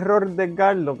fue un error de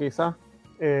Edgardo, quizás,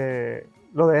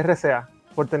 lo de RCA,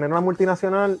 por tener una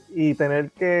multinacional y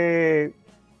tener que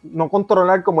no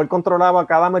controlar como él controlaba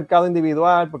cada mercado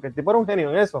individual, porque el tipo era un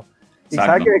genio en eso. Y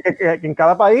sabe que en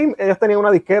cada país ellos tenían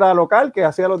una disquera local que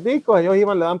hacía los discos, ellos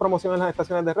iban, le daban promoción en las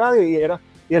estaciones de radio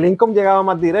y el income llegaba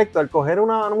más directo. Al coger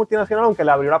una multinacional, aunque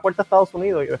le abrió la puerta a Estados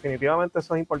Unidos, y definitivamente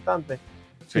eso es importante,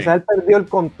 quizás él perdió el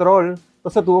control,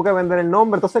 entonces tuvo que vender el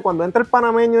nombre. Entonces cuando entra el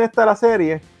panameño de la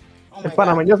serie, el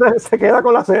panameño se queda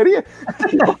con la serie.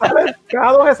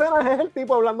 Cada 2 escenas es el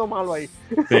tipo hablando malo ahí.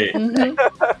 Sí.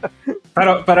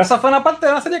 Pero esa fue una parte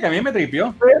de la serie que a mí me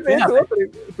tripió. Sí,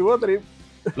 tuvo trip.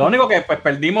 Lo único que pues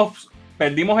perdimos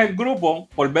el grupo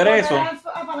por ver eso.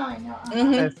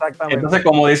 Exactamente. Entonces,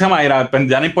 como dice Mayra, pues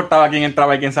ya no importaba quién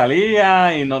entraba y quién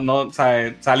salía, y o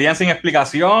sea, salían sin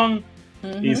explicación,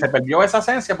 y se perdió esa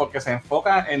esencia porque se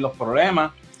enfoca en los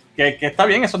problemas, que está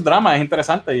bien, esos dramas, es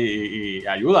interesante y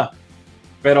ayuda,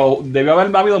 pero debió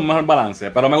haber habido un mejor balance.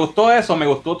 Pero me gustó eso, me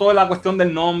gustó toda la cuestión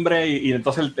del nombre, y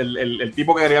entonces el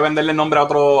tipo que quería venderle el nombre a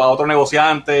otro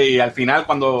negociante, y al final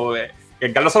cuando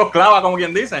el Carlos se los clava, como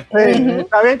quien dice.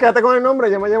 Está bien, quédate con el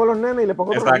nombre, yo me llevo los nenes y le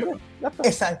pongo otro nombre.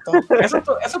 Exacto. Eso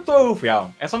estuvo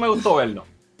bufiado, eso me gustó verlo.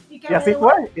 Y así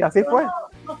fue.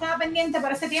 No estaba pendiente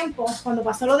para ese tiempo, cuando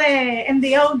pasó lo de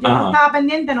MDO, yo no estaba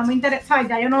pendiente, no me interesaba,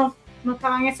 ya yo no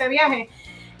estaba en ese viaje,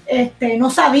 no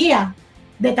sabía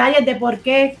detalles de por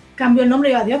qué cambió el nombre.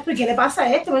 Y yo, adiós, ¿pero qué le pasa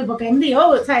a esto? Porque MDO,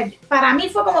 o sea, para mí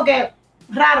fue como que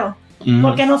raro,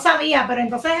 porque no sabía, pero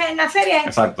entonces en la serie,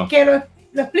 exacto, que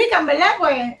lo explican, ¿verdad?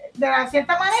 Pues de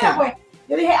cierta manera, pues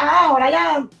yo dije, ahora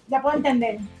ya puedo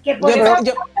entender. Que por eso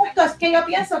es que yo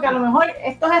pienso que a lo mejor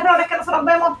estos errores que nosotros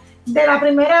vemos de la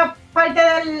primera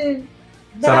parte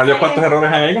salió cuántos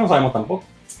errores hay ahí que no sabemos tampoco.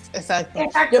 Exacto.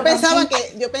 Yo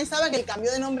pensaba que el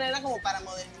cambio de nombre era como para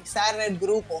modernizar el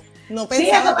grupo. No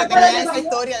pensaba que tenía esa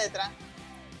historia detrás.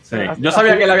 Sí, yo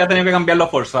sabía que él había tenido que cambiarlo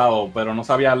forzado, pero no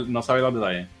sabía los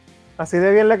detalles. Así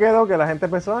de bien le quedó que la gente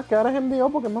pensó que ahora es MDO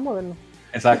porque es más moderno.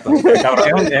 Exacto.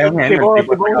 Cabrón, es un genio.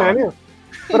 Un genio.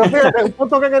 Pero fíjate, un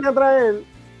punto que quería traer,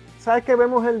 ¿sabes que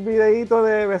vemos el videíto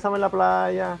de Bésame en la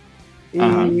playa? Y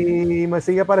me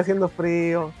sigue pareciendo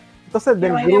frío. Entonces,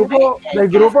 del grupo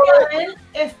Abel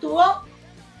estuvo...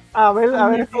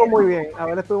 Abel estuvo muy bien.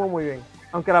 Abel estuvo muy bien.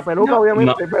 Aunque la peluca,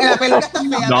 obviamente... La peluca está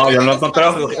fea. No, yo lo encontré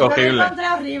horrible. Yo lo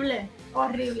encontré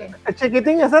horrible. El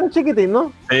chiquitín, ese era el chiquitín,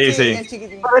 ¿no? Sí.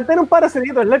 Pero él tiene un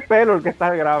parecidito, es el pelo el que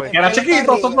está grave. Era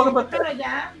chiquito. Pero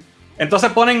ya... Entonces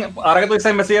ponen, ahora que tú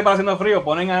dices me sigue pareciendo frío,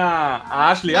 ponen a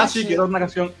Ashley, quiero una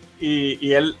canción,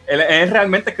 y él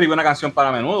realmente escribió una canción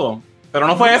para Menudo, pero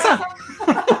no fue esa.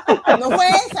 No fue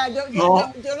esa,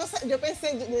 yo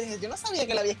pensé, yo no sabía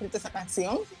que él había escrito esa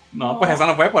canción. No, pues esa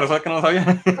no fue, por eso es que no lo sabía.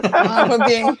 Pues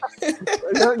bien.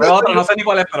 Pero otra, no sé ni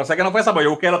cuál es, pero sé que no fue esa, porque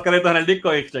yo busqué los créditos en el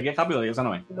disco y chequeé rápido y esa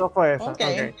no es. No fue esa,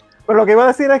 Okay. Pero lo que iba a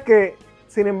decir es que,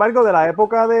 sin embargo, de la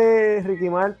época de Ricky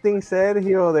Martin,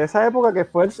 Sergio, de esa época que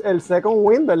fue el second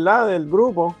win, ¿verdad? Del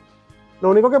grupo, lo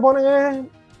único que ponen es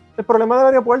el problema del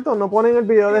aeropuerto, no ponen el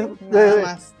video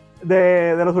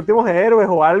de los últimos héroes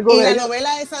o algo. Y la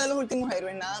novela esa de los últimos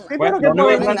héroes, nada más. Sí, pues, pero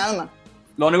nada más.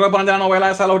 Lo único que ponen de la novela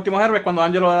esa de los últimos héroes es cuando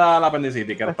Angelo le da la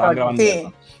apendicitis, que lo estaban grabando. Sí.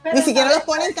 Ni siquiera los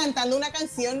ponen cantando una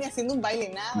canción ni haciendo un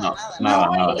baile, nada.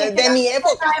 Desde mi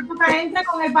época. En esa época entra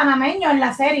con el panameño en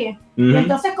la serie. Y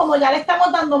entonces, como ya le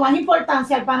estamos dando más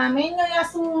importancia al panameño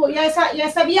y a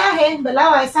ese viaje,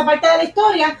 ¿verdad? A esa parte de la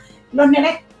historia, los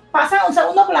nenes pasan a un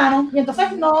segundo plano y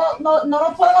entonces no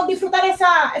podemos disfrutar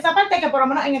esa parte que, por lo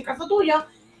menos en el caso tuyo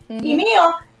y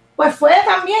mío, pues fue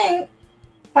también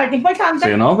parte importante.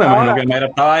 Sí, no, pues imagino que Mayra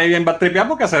estaba ahí bien batripeada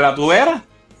porque se la tuviera.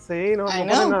 Sí, no pone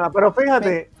nada. Pero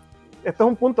fíjate, esto es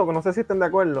un punto que no sé si estén de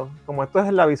acuerdo. Como esto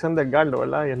es la visión del Edgardo,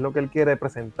 ¿verdad? Y es lo que él quiere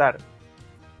presentar.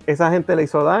 Esa gente le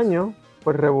hizo daño,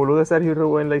 pues Revolú de Sergio y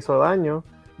Rubén le hizo daño.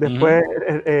 Después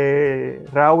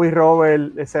Raúl y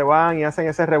Robert se van y hacen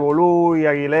ese Revolú y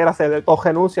Aguilera todos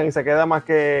renuncian y se queda más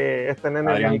que este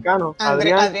nene mexicano.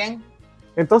 Adrián.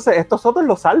 Entonces estos otros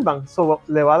lo salvan.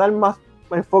 Le va a dar más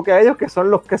enfoque a ellos que son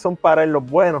los que son para él los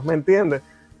buenos, ¿me entiendes?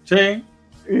 Sí.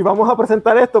 Y vamos a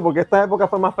presentar esto porque esta época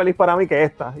fue más feliz para mí que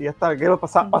esta. Y esta quiero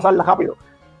pasarla rápido.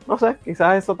 No sé,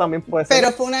 quizás eso también puede ser.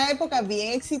 Pero fue una época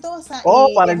bien exitosa.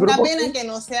 Y para el es grupo, una pena sí. que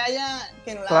no se haya,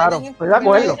 que no la Claro, hayan estoy de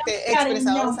acuerdo.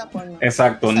 expresado de esa forma.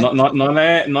 Exacto. No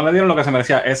le dieron lo que se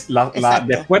merecía.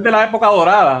 Después de la época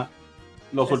dorada,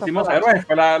 los Esa últimos fue héroes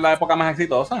fue la época más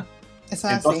exitosa.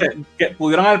 Entonces, que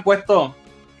pudieron haber puesto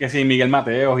que si Miguel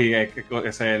Mateos y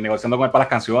negociando con él para las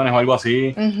canciones o algo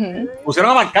así.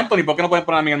 Pusieron a Marc Anthony, ¿por qué no pueden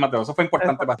poner a Miguel Mateos? Eso fue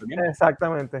importante para ese tiempo.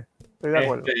 Exactamente, estoy de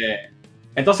acuerdo.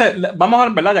 Entonces, vamos a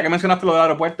ver, ¿verdad? Ya que mencionaste lo del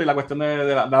aeropuerto y la cuestión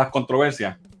de las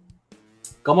controversias.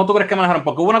 ¿Cómo tú crees que manejaron?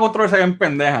 Porque hubo una controversia bien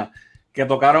pendeja que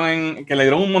tocaron que le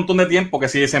dieron un montón de tiempo, que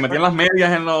si se metían las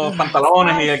medias en los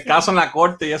pantalones y el caso en la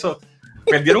corte y eso.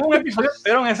 Perdieron un episodio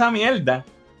entero en esa mierda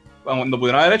cuando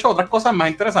pudieron haber hecho otras cosas más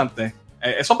interesantes.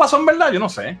 ¿Eso pasó en verdad? Yo no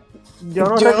sé. Yo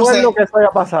no recuerdo que eso haya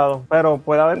pasado, pero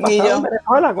puede haber pasado en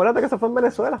Venezuela. Acuérdate que eso fue en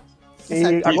Venezuela.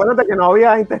 Y acuérdate que no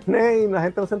había internet y la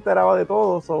gente no se enteraba de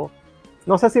todo. So,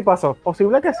 no sé si pasó.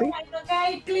 Posible que sí. Creo que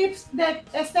hay clips de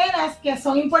escenas que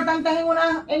son importantes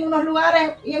en unos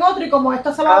lugares y en otros, y como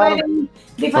esto se va a ver en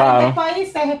diferentes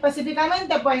países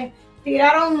específicamente, pues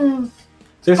tiraron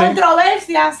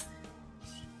controversias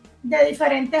de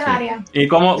diferentes áreas. ¿Y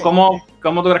cómo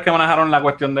tú crees que manejaron la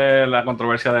cuestión de la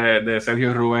controversia de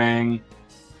Sergio y Rubén?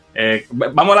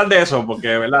 Vamos a hablar de eso,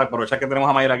 porque, ¿verdad? Aprovechar que tenemos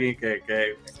a Mayra aquí.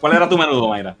 ¿Cuál era tu menudo,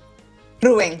 Mayra?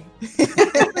 Rubén.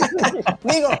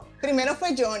 Digo, primero fue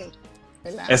Johnny,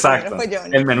 ¿verdad? Exacto. Fue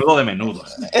Johnny. El menudo de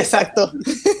menudos. Exacto.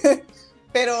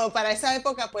 Pero para esa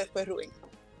época, pues fue Rubén.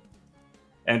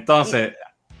 Entonces,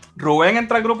 Rubén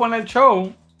entra al grupo en el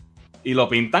show y lo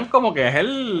pintan como que es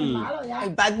el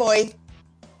bad boy.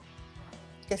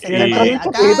 Que se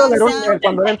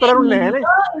cuando él entró era un nene.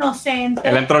 Inocente.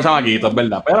 Él entró chamaquito, es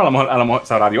verdad. Pero a lo mejor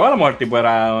sabrá Dios, a lo mejor el tipo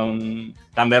era un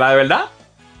candela de verdad.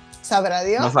 Sabrá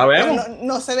Dios. No sabemos.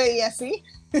 No se veía así.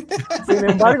 Sin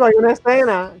embargo, hay una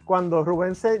escena cuando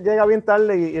Rubén se llega bien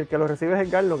tarde y el que lo recibe es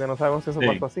Edgardo, que no sabemos si eso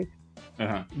pasó así.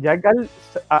 Ajá. Ya Edgardo,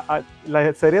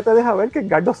 la serie te deja ver que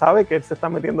Edgardo sabe que él se está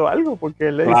metiendo algo, porque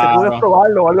él le dice, puedes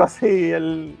probarlo o algo así, y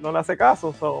él no le hace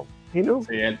caso. So, he knew.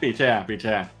 Sí, él pichea.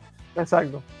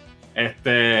 Exacto.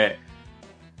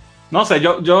 No sé,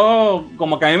 yo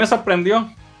como que a mí me sorprendió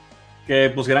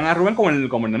que pusieran a Rubén como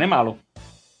el nene malo.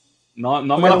 No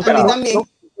me lo esperaba.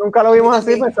 Nunca lo vimos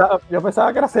así, yo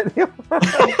pensaba que era serio.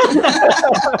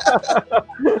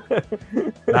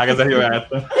 Deja que Sergio vea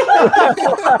esto.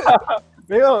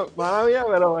 Digo, madre mía,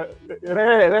 pero él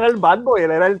era el bad boy,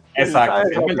 él era el exacto,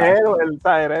 el rockero,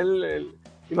 era el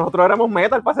y nosotros éramos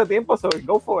metal para ese tiempo, so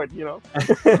go for it, you know.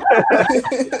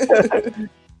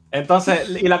 Entonces,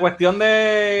 y la cuestión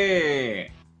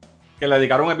de que le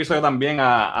dedicaron un episodio también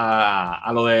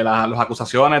a lo de las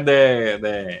acusaciones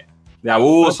de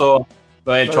abuso,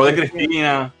 lo del show de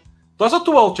Cristina, todo eso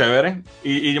estuvo chévere,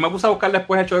 y yo me puse a buscar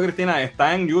después el show de Cristina,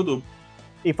 está en YouTube.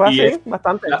 Y fue así,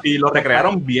 bastante. Y lo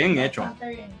recrearon bien hecho.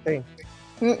 Sí.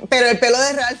 Pero el pelo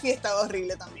de Ralphie estaba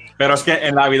horrible también. Pero es que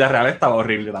en la vida real estaba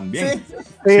horrible también.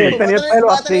 Sí, él tenía el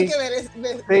pelo así. Sí,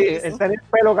 él tenía el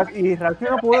pelo y Ralphie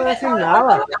no pudo decir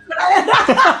nada.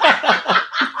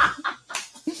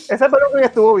 Ese pelo que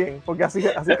estuvo bien, porque así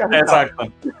casi. Exacto.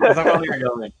 Esa fue la que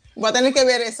quedó bien. Voy a tener que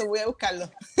ver eso, voy a buscarlo.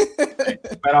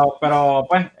 Pero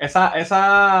pues,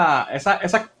 esa,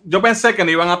 yo pensé que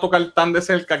no iban a tocar tan de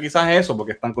cerca quizás eso,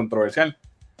 porque es tan controversial.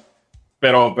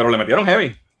 Pero le metieron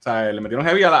heavy. O sea, le metieron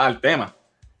heavy al tema.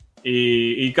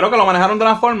 Y creo que lo manejaron de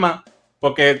una forma,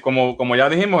 porque como ya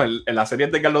dijimos, la serie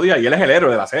es de Edgardo Díaz y él es el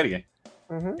héroe de la serie.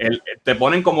 Uh-huh. Te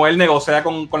ponen como él negocia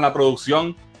con la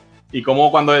producción y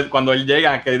como cuando él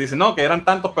llega, que dice, no, que eran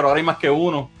tantos, pero ahora hay más que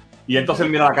uno. Y entonces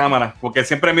él mira la cámara, porque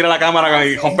siempre mira la cámara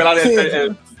y rompe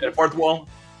el fourth wall.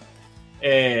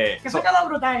 Eso quedó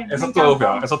brutal. Eso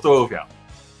estuvo bufiado.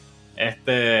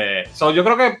 Yo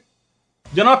creo que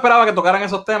yo no esperaba que tocaran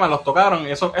esos temas, los tocaron,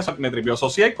 y eso me tripió.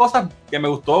 Sí hay cosas que me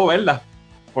gustó verlas,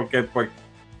 porque pues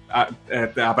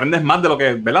te aprendes más de lo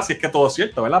que, ¿verdad? Si es que todo es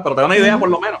cierto, ¿verdad? Pero te da una idea por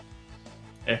lo menos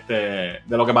de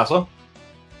lo que pasó.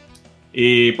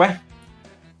 Y pues,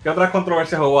 ¿qué otras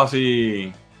controversias hubo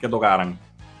así que tocaran?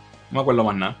 No me acuerdo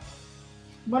más nada.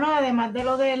 Bueno, además de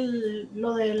lo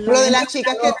de las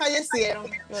chicas que fallecieron.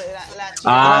 Lo de la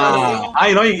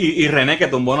chica y René que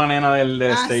tumbó una nena del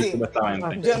stage, sí.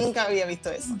 Supuestamente. Yo nunca había visto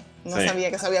eso. No sabía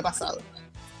que eso había pasado.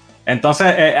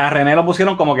 Entonces, a René lo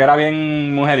pusieron como que era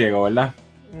bien mujeriego, ¿verdad?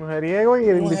 Mujeriego y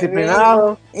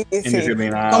indisciplinado.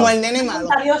 Indisciplinado. Como el nene malo.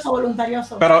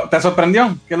 Voluntarioso. Pero, ¿te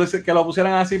sorprendió que lo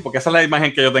pusieran así? Porque esa es la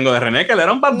imagen que yo tengo de René, que él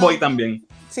era un bad boy también.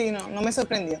 Sí, no me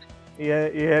sorprendió. Y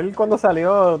él cuando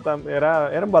salió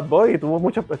era un bad boy y tuvo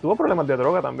problemas de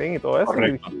droga también y todo eso.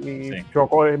 Correcto, y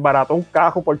chocó, barató un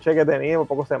cajo por cheque que tenía, por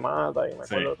poco se mata y me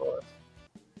acuerdo de todo eso.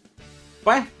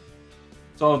 Pues,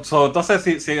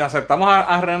 entonces si aceptamos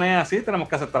a René así, tenemos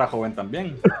que aceptar a Joven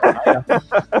también.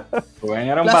 Joven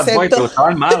era un bad boy, pero estaba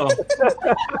armado.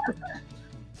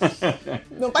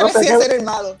 No parecía ser el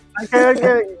malo. Hay que ver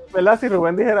que, ¿verdad? Si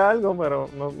Rubén dijera algo, pero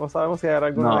no sabemos si era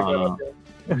alguna declaración.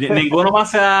 Ninguno más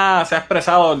se ha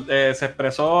expresado. Se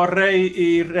expresó Rey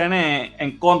y René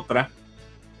en contra.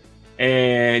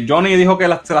 Johnny dijo que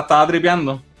se la estaba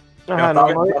tripeando Ajá, no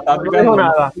no estaba dijo picando.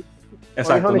 nada.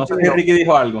 Exacto, No no dijo sé ni si Ricky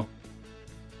dijo algo.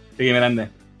 Ricky Meléndez.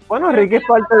 Bueno, Ricky es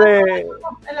parte de...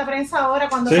 En la prensa ahora,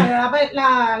 cuando Sí. salió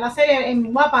la serie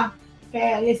en Guapa,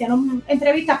 que le hicieron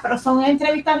entrevistas, pero son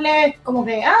entrevistas como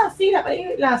que, sí,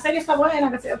 la serie está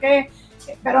buena, que sé yo qué,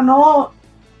 pero no,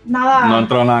 nada. No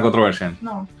entró nada controversial.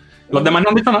 No. Los demás no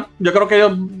han dicho nada. Yo creo que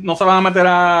ellos no se van a meter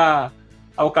a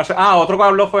buscarse. Otro que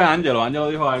habló fue Ángelo. Ángelo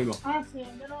dijo algo. Sí,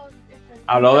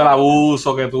 Habló del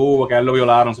abuso que tuvo, que a él lo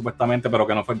violaron supuestamente, pero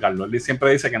que no fue Edgardo. Él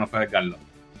siempre dice que no fue Edgardo.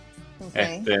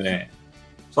 Okay.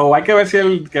 So hay que ver si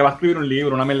él que va a escribir un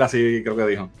libro, una mierda así, creo que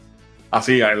dijo.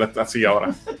 Así, él está así ahora.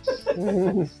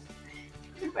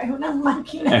 Es una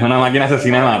máquina. Es una máquina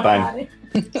asesina de matar.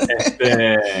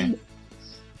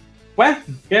 Pues,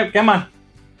 ¿qué más?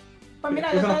 Pues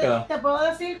mira, ¿Qué se nos yo queda? te puedo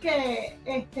decir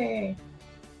que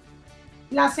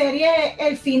la serie,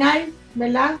 el final,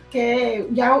 ¿verdad? Que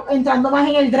ya entrando más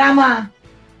en el drama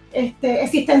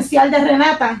existencial de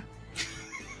Renata,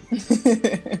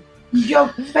 yo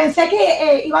pensé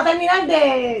que iba a terminar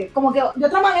como que de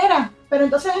otra manera, pero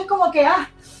entonces es como que,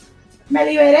 me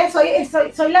liberé,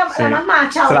 soy la más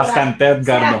macha Se ahora. las canté a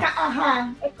Edgardo.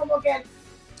 Ajá, es como que...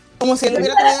 Como si él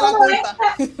hubiera tenido la culpa.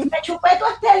 Me chupé todo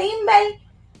limber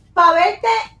para verte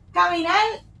caminar.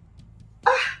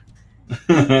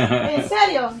 ¿En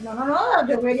serio? No,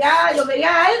 yo quería algo,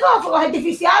 fuegos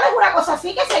artificiales, una cosa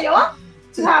así, qué sé yo,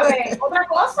 ¿sabes? Otra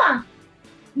cosa.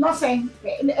 No sé,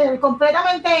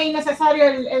 completamente innecesario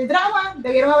el drama,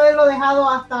 debieron haberlo dejado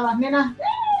hasta las nenas.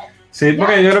 Sí,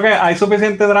 porque yo creo que hay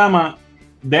suficiente drama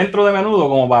dentro de Menudo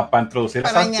como para introducir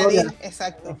Para esas añadir, historias.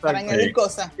 exacto, para añadir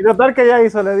cosas. Y total que ella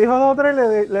hizo, le dijo 2 o 3,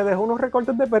 le dejó unos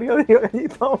recortes de periódico y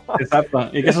toma. Exacto.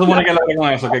 ¿Y qué se supone que lo hace con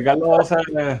eso? Que Edgardo va a hacer...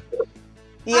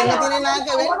 Y él no tiene nada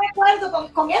que ver. No recuerdo,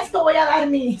 con esto voy a dar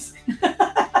mis...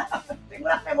 Tengo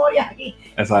unas memorias aquí.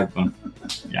 Exacto.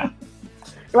 Ya.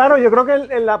 Claro, yo creo que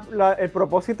el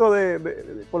propósito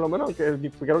por lo menos,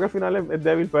 creo que al final es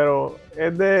débil, pero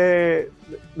es de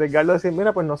Edgardo decir,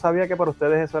 mira, pues no sabía que para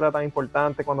ustedes eso era tan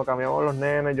importante cuando cambiamos los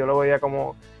nenes, yo lo veía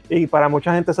como, y para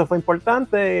mucha gente eso fue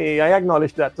importante, y I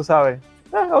acknowledge that, tú sabes.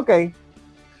 Ok.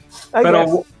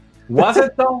 Pero, ¿was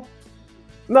it though?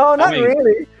 No, not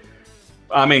really.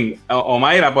 I mean,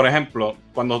 Omaira, por ejemplo,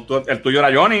 cuando el tuyo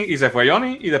era Johnny y se fue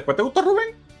Johnny y después te gustó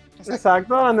Rubén.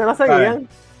 Exacto, las nenas seguían.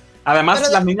 Además,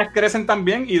 Pero las niñas crecen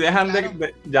también y dejan Claro.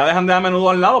 ya dejan de a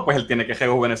Menudo al lado, pues él tiene que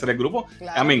rejuvenecer el grupo.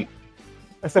 Claro. I mean,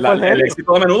 Ese fue el el genio.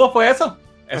 éxito de Menudo fue eso.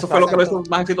 Eso fue lo que lo Exacto.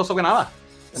 hizo más exitoso que nada.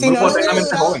 Un Si grupo no hubiera, eternamente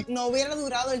durado, joven. no hubiera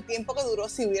durado el tiempo que duró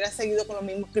si hubiera seguido con los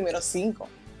mismos primeros 5.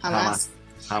 Jamás.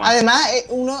 Jamás. Además,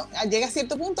 uno llega a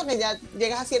cierto punto que ya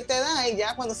llegas a cierta edad y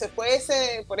ya cuando se fue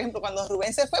por ejemplo, cuando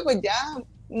Rubén se fue, pues ya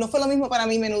no fue lo mismo para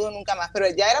mí Menudo nunca más, pero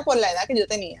ya era por la edad que yo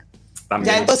tenía.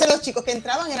 También. Ya entonces los chicos que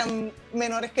entraban eran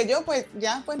menores que yo, pues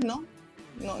ya, pues no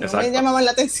Exacto. me llamaban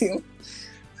la atención.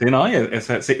 Sí, no,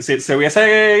 si se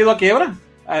hubiese ido a quiebra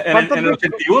en el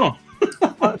 81.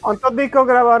 ¿Cuántos discos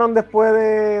grabaron después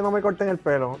de No me corten el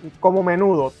pelo? Como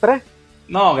Menudo, 3.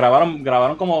 No, grabaron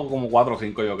como 4 o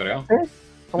 5, yo creo. ¿Sí?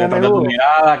 Como Detrás de tu Menudo.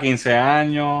 mirada, 15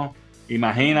 años,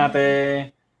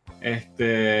 Imagínate,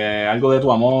 algo de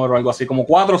tu amor o algo así, como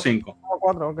 4 o 5. Como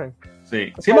 4, ok.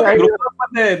 Sí, sí, porque el grupo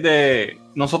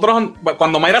nosotros,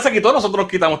 cuando Mayra se quitó, nosotros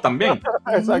nos quitamos también.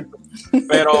 Exacto.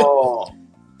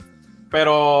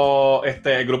 Pero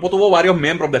el grupo tuvo varios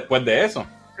miembros después de eso.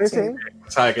 Sí.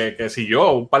 O sea, que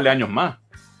siguió un par de años más.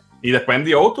 Y después en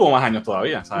D.O. tuvo más años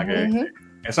todavía. O sea, que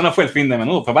eso no fue el fin de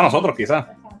Menudo, fue para nosotros quizás.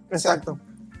 Exacto.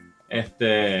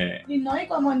 Y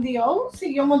como en D.O.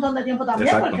 siguió un montón de tiempo también,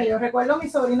 Exacto. porque yo recuerdo a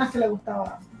mis sobrinas que le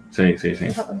gustaba Sí.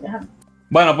 esa pendeja.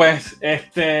 Bueno, pues,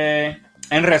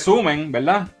 en resumen,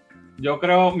 ¿verdad? Yo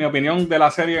creo, mi opinión de la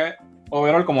serie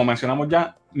overall, como mencionamos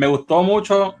ya, me gustó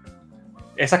mucho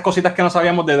esas cositas que no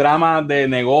sabíamos de drama, de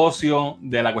negocio,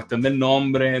 de la cuestión del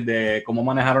nombre, de cómo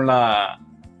manejaron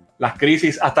las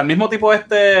crisis, hasta el mismo tipo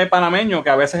panameño, que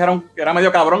a veces era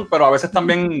medio cabrón, pero a veces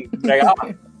también regaba.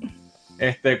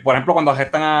 Por ejemplo, cuando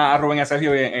gestan a Rubén y a Sergio,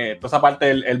 toda esa parte,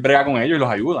 él brega con ellos y los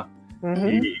ayuda. Uh-huh.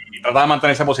 Y trata de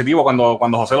mantenerse positivo cuando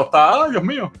José lo está, ¡ay, Dios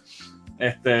mío!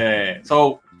 Esas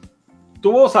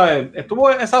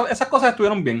cosas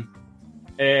estuvieron bien.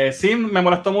 Sí me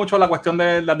molestó mucho la cuestión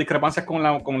de las discrepancias con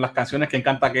las canciones, quién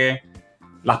canta qué,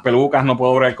 las pelucas, no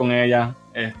puedo bregar con ellas.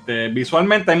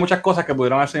 Visualmente hay muchas cosas que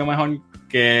pudieron haber sido mejor,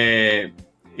 que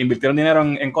invirtieron dinero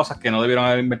en cosas que no debieron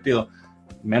haber invertido.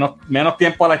 Menos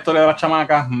tiempo a la historia de las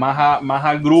chamacas, más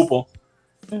al grupo.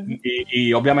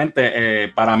 Y obviamente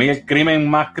para mí el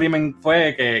más crimen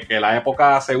fue que la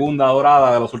época segunda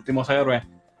dorada de los últimos héroes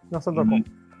No se tocó.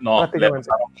 no,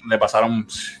 le pasaron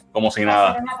como si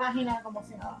nada. Una página como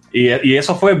si nada. Y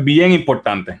eso fue bien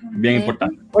importante, bien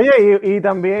importante. Oye, y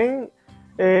también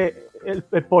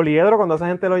el poliedro, cuando esa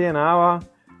gente lo llenaba,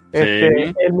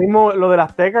 el mismo, lo de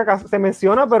las tecas se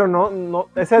menciona, pero no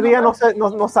ese día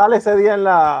no sale ese día en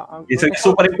la... Y eso es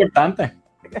súper importante.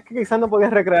 Es que quizás no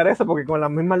podías recrear eso porque con las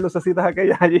mismas lucecitas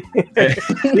aquellas allí.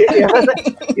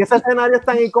 y ese escenario es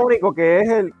tan icónico que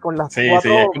es con las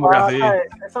cuatro vacas,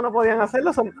 eso no podían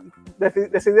hacerlo,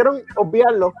 decidieron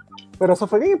obviarlo, pero eso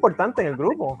fue bien importante en el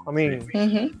grupo. A mí.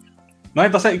 No,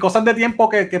 entonces, y cosas de tiempo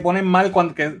que ponen mal,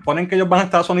 que ponen que ellos van a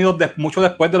Estados Unidos mucho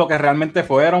después de lo que realmente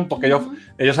fueron, porque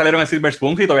ellos salieron en Silver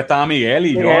Spoon y todavía estaba Miguel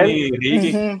y Johnny y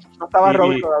Ricky. No estaba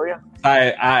Robbie todavía.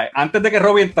 Antes de que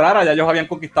Robbie entrara, ya ellos habían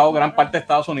conquistado gran parte de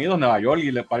Estados Unidos, Nueva York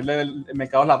y parte del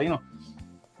mercado latino.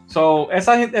 So,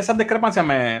 esas discrepancias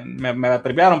me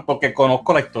tripearon porque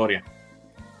conozco la historia.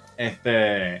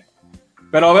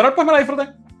 Pero overall, pues me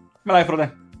la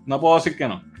disfruté. No puedo decir que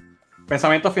no.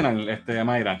 Pensamiento final,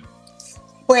 Mayra.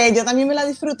 Pues yo también me la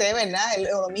disfruté, ¿verdad?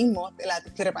 Lo mismo, las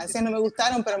discrepancias no me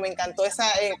gustaron, pero me encantó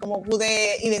cómo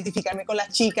pude identificarme con las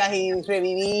chicas y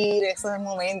revivir esos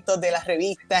momentos de las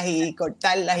revistas y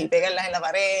cortarlas y pegarlas en la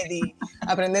pared y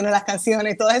aprendernos las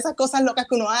canciones, todas esas cosas locas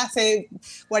que uno hace,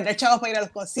 guardar chavos para ir a los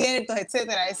conciertos,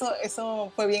 etcétera.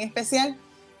 Eso fue bien especial,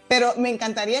 pero me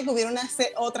encantaría que hubiera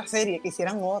otra serie, que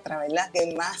hicieran otra, ¿verdad?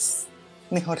 Que más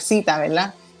mejorcita,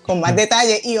 ¿verdad? Con más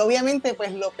detalle. Y obviamente,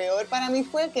 pues lo peor para mí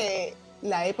fue que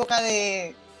la época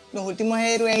de Los Últimos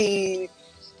Héroes y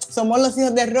Somos los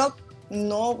Hijos del Rock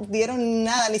no dieron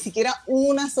nada, ni siquiera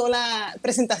una sola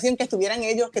presentación que estuvieran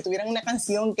ellos, que tuvieran una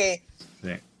canción que...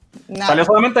 Sí. Nada. Salió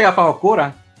solamente Gafas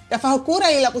Oscuras. Gafas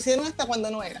Oscuras y la pusieron hasta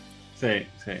cuando no era. Sí.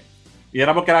 Y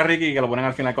era porque era Ricky que lo ponen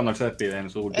al final cuando él se despide en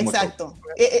su último show.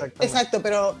 Exacto,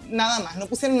 pero nada más. No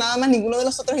pusieron nada más ninguno de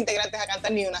los otros integrantes a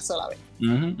cantar ni una sola vez.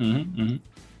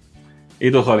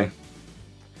 ¿Y tú, Holly?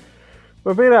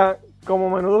 Pues mira, como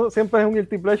Menudo siempre es un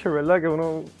guilty pleasure, ¿verdad? Que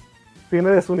uno tiene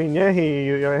de su niñez y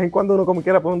de vez en cuando uno como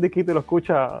quiera pone un disquito y lo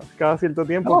escucha cada cierto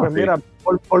tiempo. Pues mira,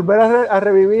 volver a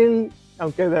revivir,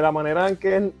 aunque de la manera en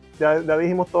que ya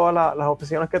dijimos todas las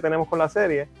opciones que tenemos con la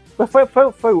serie, pues fue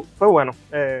bueno,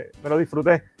 me lo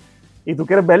disfruté. Y tú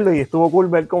quieres verlo y estuvo cool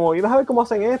ver cómo, y vas a ver cómo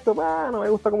hacen esto, no me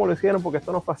gusta cómo lo hicieron porque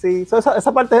esto no fue así.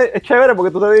 Esa parte es chévere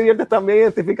porque tú te diviertes también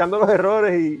identificando los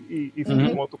errores y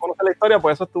como tú conoces la historia,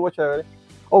 pues eso estuvo chévere.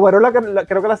 Overall,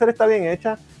 creo que la serie está bien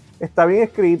hecha, está bien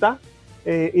escrita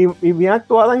y bien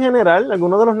actuada en general.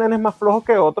 Algunos de los nenes más flojos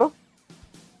que otros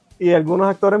y algunos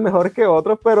actores mejores que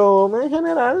otros, pero en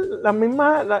general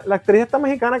la actriz esta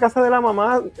mexicana que hace de la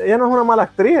mamá, ella no es una mala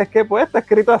actriz, es que pues está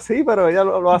escrito así, pero ella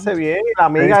lo hace bien. Y la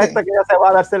amiga esta que ella se va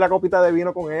a darse la copita de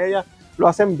vino con ella, lo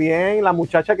hacen bien. La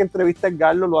muchacha que entrevista a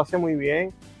Edgardo lo hace muy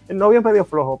bien. El novio es medio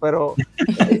flojo, pero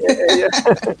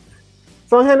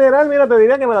en general, mira, te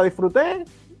diría que me la disfruté.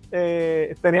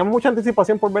 Teníamos mucha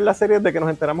anticipación por ver la serie desde que nos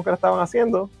enteramos que la estaban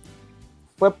haciendo.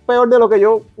 Fue peor de lo que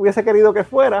yo hubiese querido que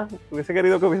fuera, hubiese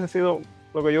querido que hubiese sido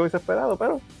lo que yo hubiese esperado,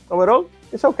 pero overall,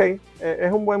 it's okay.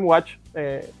 Es un buen watch,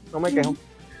 no me quejo.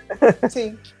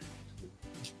 Sí.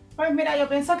 Pues mira, yo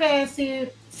pienso que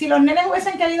si los nenes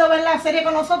hubiesen querido ver la serie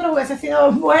con nosotros, hubiese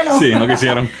sido bueno. Sí, no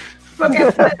quisieron.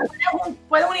 Porque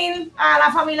puede unir a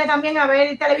la familia también a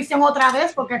ver televisión otra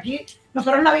vez, porque aquí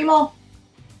nosotros la vimos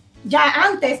ya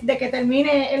antes de que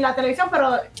termine en la televisión,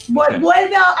 pero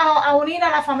vuelve a unir a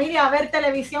la familia a ver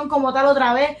televisión como tal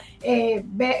otra vez,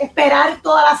 esperar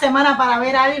toda la semana para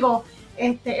ver algo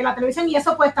en la televisión, y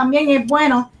eso pues también es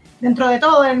bueno dentro de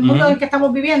todo el mundo en el que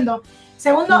estamos viviendo.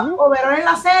 Segundo, overall en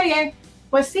la serie,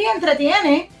 pues sí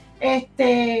entretiene,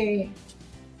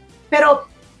 pero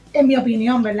en mi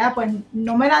opinión, ¿verdad? Pues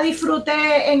no me la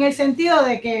disfruté en el sentido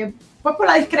de que, pues por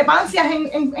las discrepancias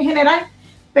en general,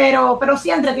 pero sí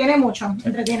entretiene mucho.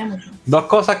 Dos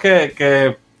cosas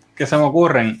que se me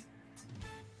ocurren.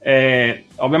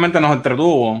 Obviamente nos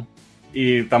entretuvo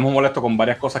y estamos molestos con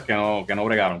varias cosas que no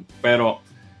bregaron. Pero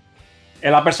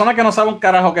la persona que no sabe un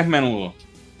carajo que es Menudo,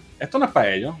 esto no es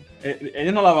para ellos.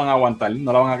 Ellos no la van a aguantar,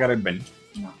 no la van a querer ver.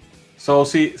 No. So,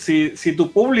 si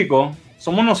tu público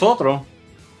somos nosotros,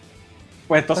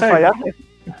 pues entonces...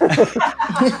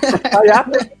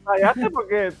 fallaste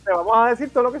porque te vamos a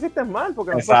decir todo lo que hiciste mal,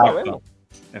 porque no puedes saberlo.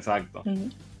 Exacto.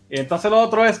 Y entonces lo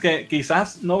otro es que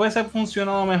quizás no hubiese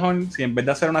funcionado mejor si en vez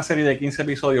de hacer una serie de 15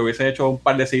 episodios hubiese hecho un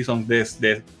par de seasons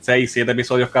de 6, 7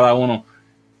 episodios cada uno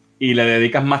y le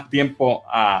dedicas más tiempo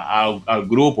al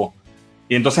grupo.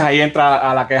 Y entonces ahí entra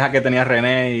a la queja que tenía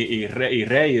René y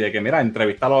Rey de que mira,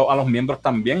 entrevista a los miembros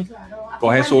también, claro,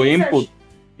 coge su input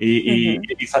y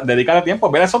dedicarle tiempo.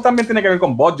 ¿Verdad? Eso también tiene que ver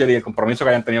con budget y el compromiso que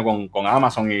hayan tenido con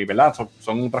Amazon y, ¿verdad?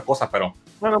 Son otras cosas, pero...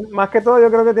 Bueno, más que todo yo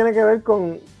creo que tiene que ver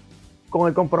con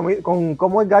el compromiso, con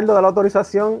cómo Edgardo da la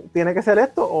autorización, ¿tiene que ser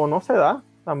esto o no se da?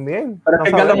 También. Pero no es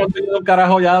que Edgardo hemos tenido un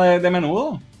carajo ya de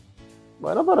Menudo.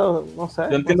 Bueno, pero no sé.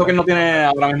 Yo entiendo que él no tiene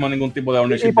ahora mismo ningún tipo de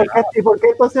ownership. ¿Y por qué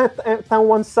entonces es tan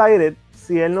one-sided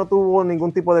si él no tuvo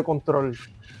ningún tipo de control?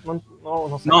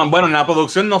 No sé. No, bueno, en la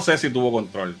producción no sé si tuvo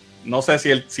control. No sé si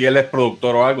él es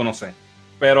productor o algo, no sé.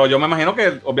 Pero yo me imagino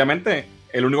que, obviamente,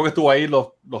 el único que estuvo ahí los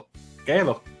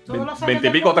 20 y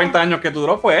pico, 30 años que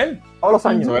duró fue él. Todos los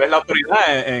años. Tú eres la autoridad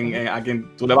a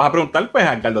quien tú le vas a preguntar, pues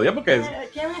a Edgardo Díaz, porque...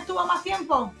 ¿Quién estuvo más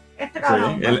tiempo? Este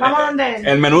cabrón. Sí, Vamos a donde él.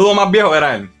 El Menudo más viejo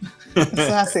era él. Eso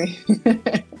es así.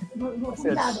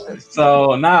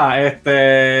 So, nada,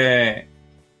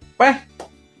 pues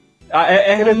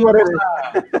es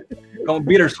como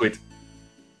bittersweet.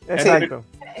 Exacto.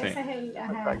 Ese es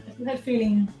el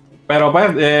feeling. Pero pues,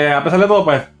 a pesar de todo,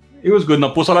 pues, it was good.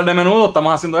 Nos puso a hablar de Menudo,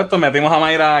 estamos haciendo esto, metimos a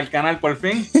Mayra al canal por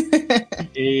fin.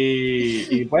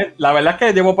 y pues, la verdad es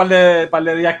que llevo un par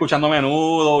de días escuchando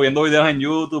Menudo, viendo videos en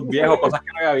YouTube, viejos, cosas que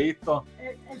no había visto.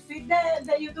 El feed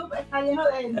de YouTube está lleno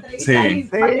de entrevistas.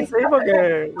 Sí,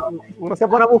 porque uno se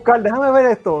pone a buscar, déjame ver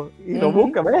esto, y lo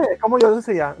busca, ¿ves? Es como yo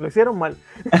decía, lo hicieron mal.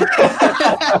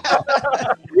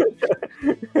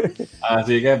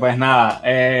 Así que, pues nada.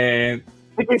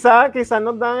 Y quizás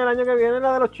nos dan el año que viene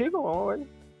la de los chicos, vamos a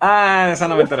ver. Esa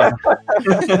no me interesa.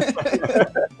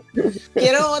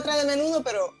 Quiero otra de Menudo,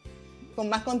 pero con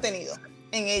más contenido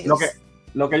en ellos.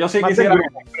 Lo que yo sí quisiera,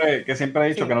 que siempre he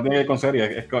dicho, que no tiene que ver con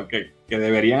serie, es que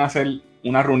deberían hacer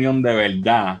una reunión de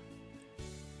verdad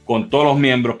con todos los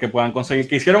miembros que puedan conseguir.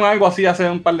 Que hicieron algo así hace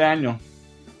un par de años,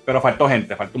 pero faltó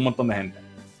un montón de gente.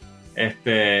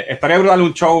 Estaría brutal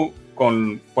un show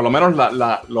con, por lo menos,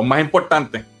 los más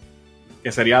importantes,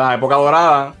 que sería la época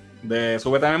dorada de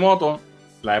Súbete a mi moto,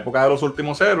 la época de los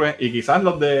últimos héroes y quizás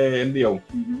los de NDO.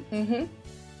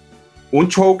 Un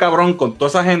show cabrón con toda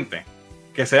esa gente,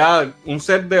 que sea un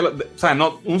set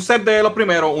un set de los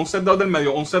primeros, un set de los del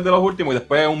medio, un set de los últimos y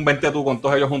después un 20 tú con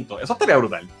todos ellos juntos. Eso estaría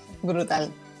brutal.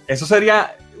 Brutal. Eso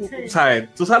sería,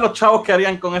 ¿sabes? ¿Tú sabes los chavos que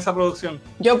harían con esa producción?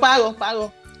 Yo pago.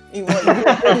 Y voy.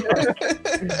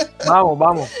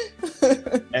 Vamos.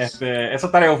 Eso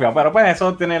estaría gufiado, pero pues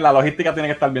la logística tiene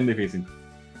que estar bien difícil.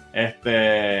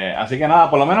 Así que nada,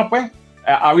 por lo menos pues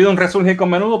ha habido un resurgir con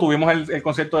Menudo. Tuvimos el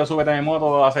concierto de Súbete a mi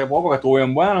moto hace poco, que estuvo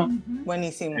bien bueno.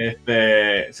 Buenísimo.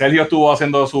 Sergio estuvo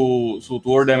haciendo su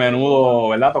tour de Menudo,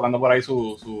 ¿verdad? Tocando por ahí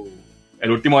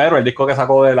el último héroe, el disco que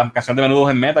sacó de la canción de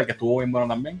Menudos en Metal, que estuvo bien bueno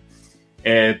también.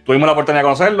 Tuvimos la oportunidad de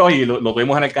conocerlo y lo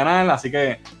tuvimos en el canal, así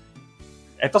que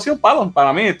esto ha sido un palo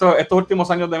para mí, estos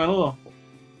últimos años de Menudo.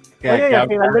 Y al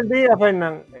final del día,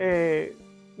 Fernán,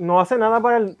 no hace nada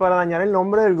para dañar el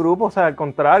nombre del grupo, o sea, al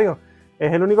contrario,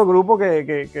 es el único grupo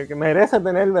que merece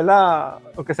tener, ¿verdad?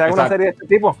 O que se haga una serie de este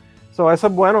tipo. Eso es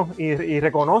bueno y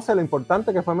reconoce lo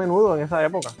importante que fue Menudo en esa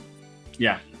época.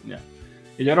 Ya.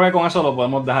 Y yo creo que con eso lo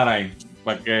podemos dejar ahí,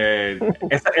 porque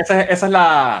esa es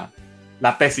la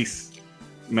tesis.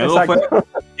 Menudo fue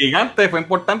gigante, fue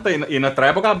importante y en nuestra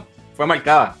época fue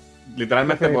marcada,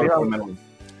 literalmente por Menudo.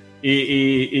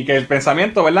 Y que el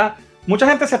pensamiento, ¿verdad? Mucha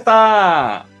gente se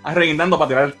está arreguindando para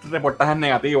tirar reportajes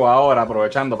negativos ahora,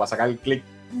 aprovechando para sacar el click.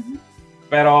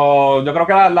 Pero yo creo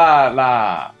que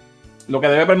lo que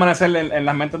debe permanecer en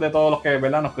las mentes de todos los que,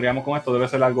 ¿verdad?, nos criamos con esto debe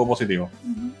ser algo positivo.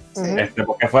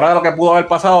 Porque fuera de lo que pudo haber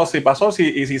pasado, si pasó,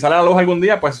 y si sale a la luz algún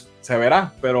día, pues se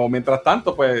verá. Pero mientras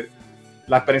tanto, pues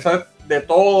la experiencia de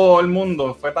todo el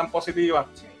mundo fue tan positiva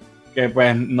que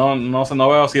pues no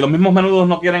veo, si los mismos Menudos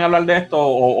no quieren hablar de esto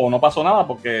o no pasó nada,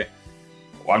 porque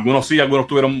o algunos sí, algunos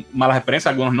tuvieron malas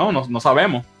experiencias, algunos no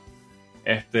sabemos,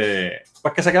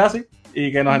 pues que se quede así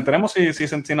y que nos enteremos, si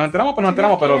nos enteramos, pues nos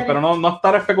enteramos, pero no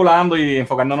estar especulando y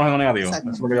enfocándonos en lo negativo. Eso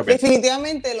es lo que yo pienso.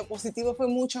 Definitivamente lo positivo fue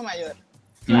mucho mayor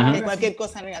que cualquier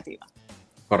cosa negativa.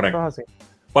 Correcto.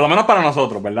 Por lo menos para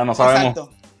nosotros, ¿verdad? No sabemos. Exacto.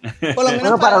 Por lo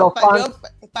menos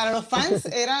para los fans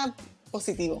era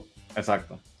positivo.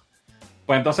 Exacto.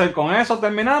 Pues entonces con eso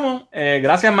terminamos.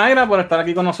 Gracias, Mayra, por estar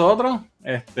aquí con nosotros.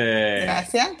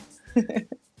 Gracias.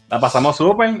 La pasamos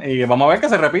súper y vamos a ver que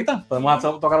se repita. Podemos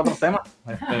tocar otros temas.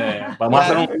 Vamos a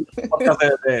hacer un podcast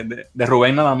de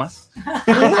Rubén nada más.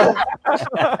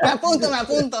 Me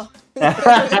apunto.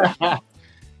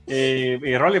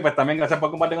 Y Rolly, pues también gracias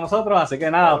por compartir con nosotros. Así que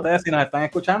nada, ustedes si nos están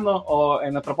escuchando o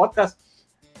en nuestro podcast,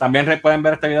 también pueden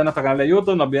ver este video en nuestro canal de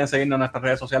YouTube. No olviden seguirnos en nuestras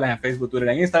redes sociales en Facebook, Twitter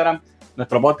y en Instagram.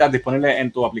 Nuestro podcast disponible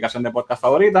en tu aplicación de podcast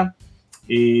favorita.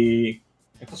 Y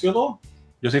esto ha sido todo.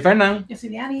 Yo soy Fernán. Yo soy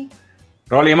Diani.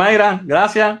 Rolly y Mayra,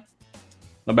 gracias.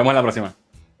 Nos vemos en la próxima.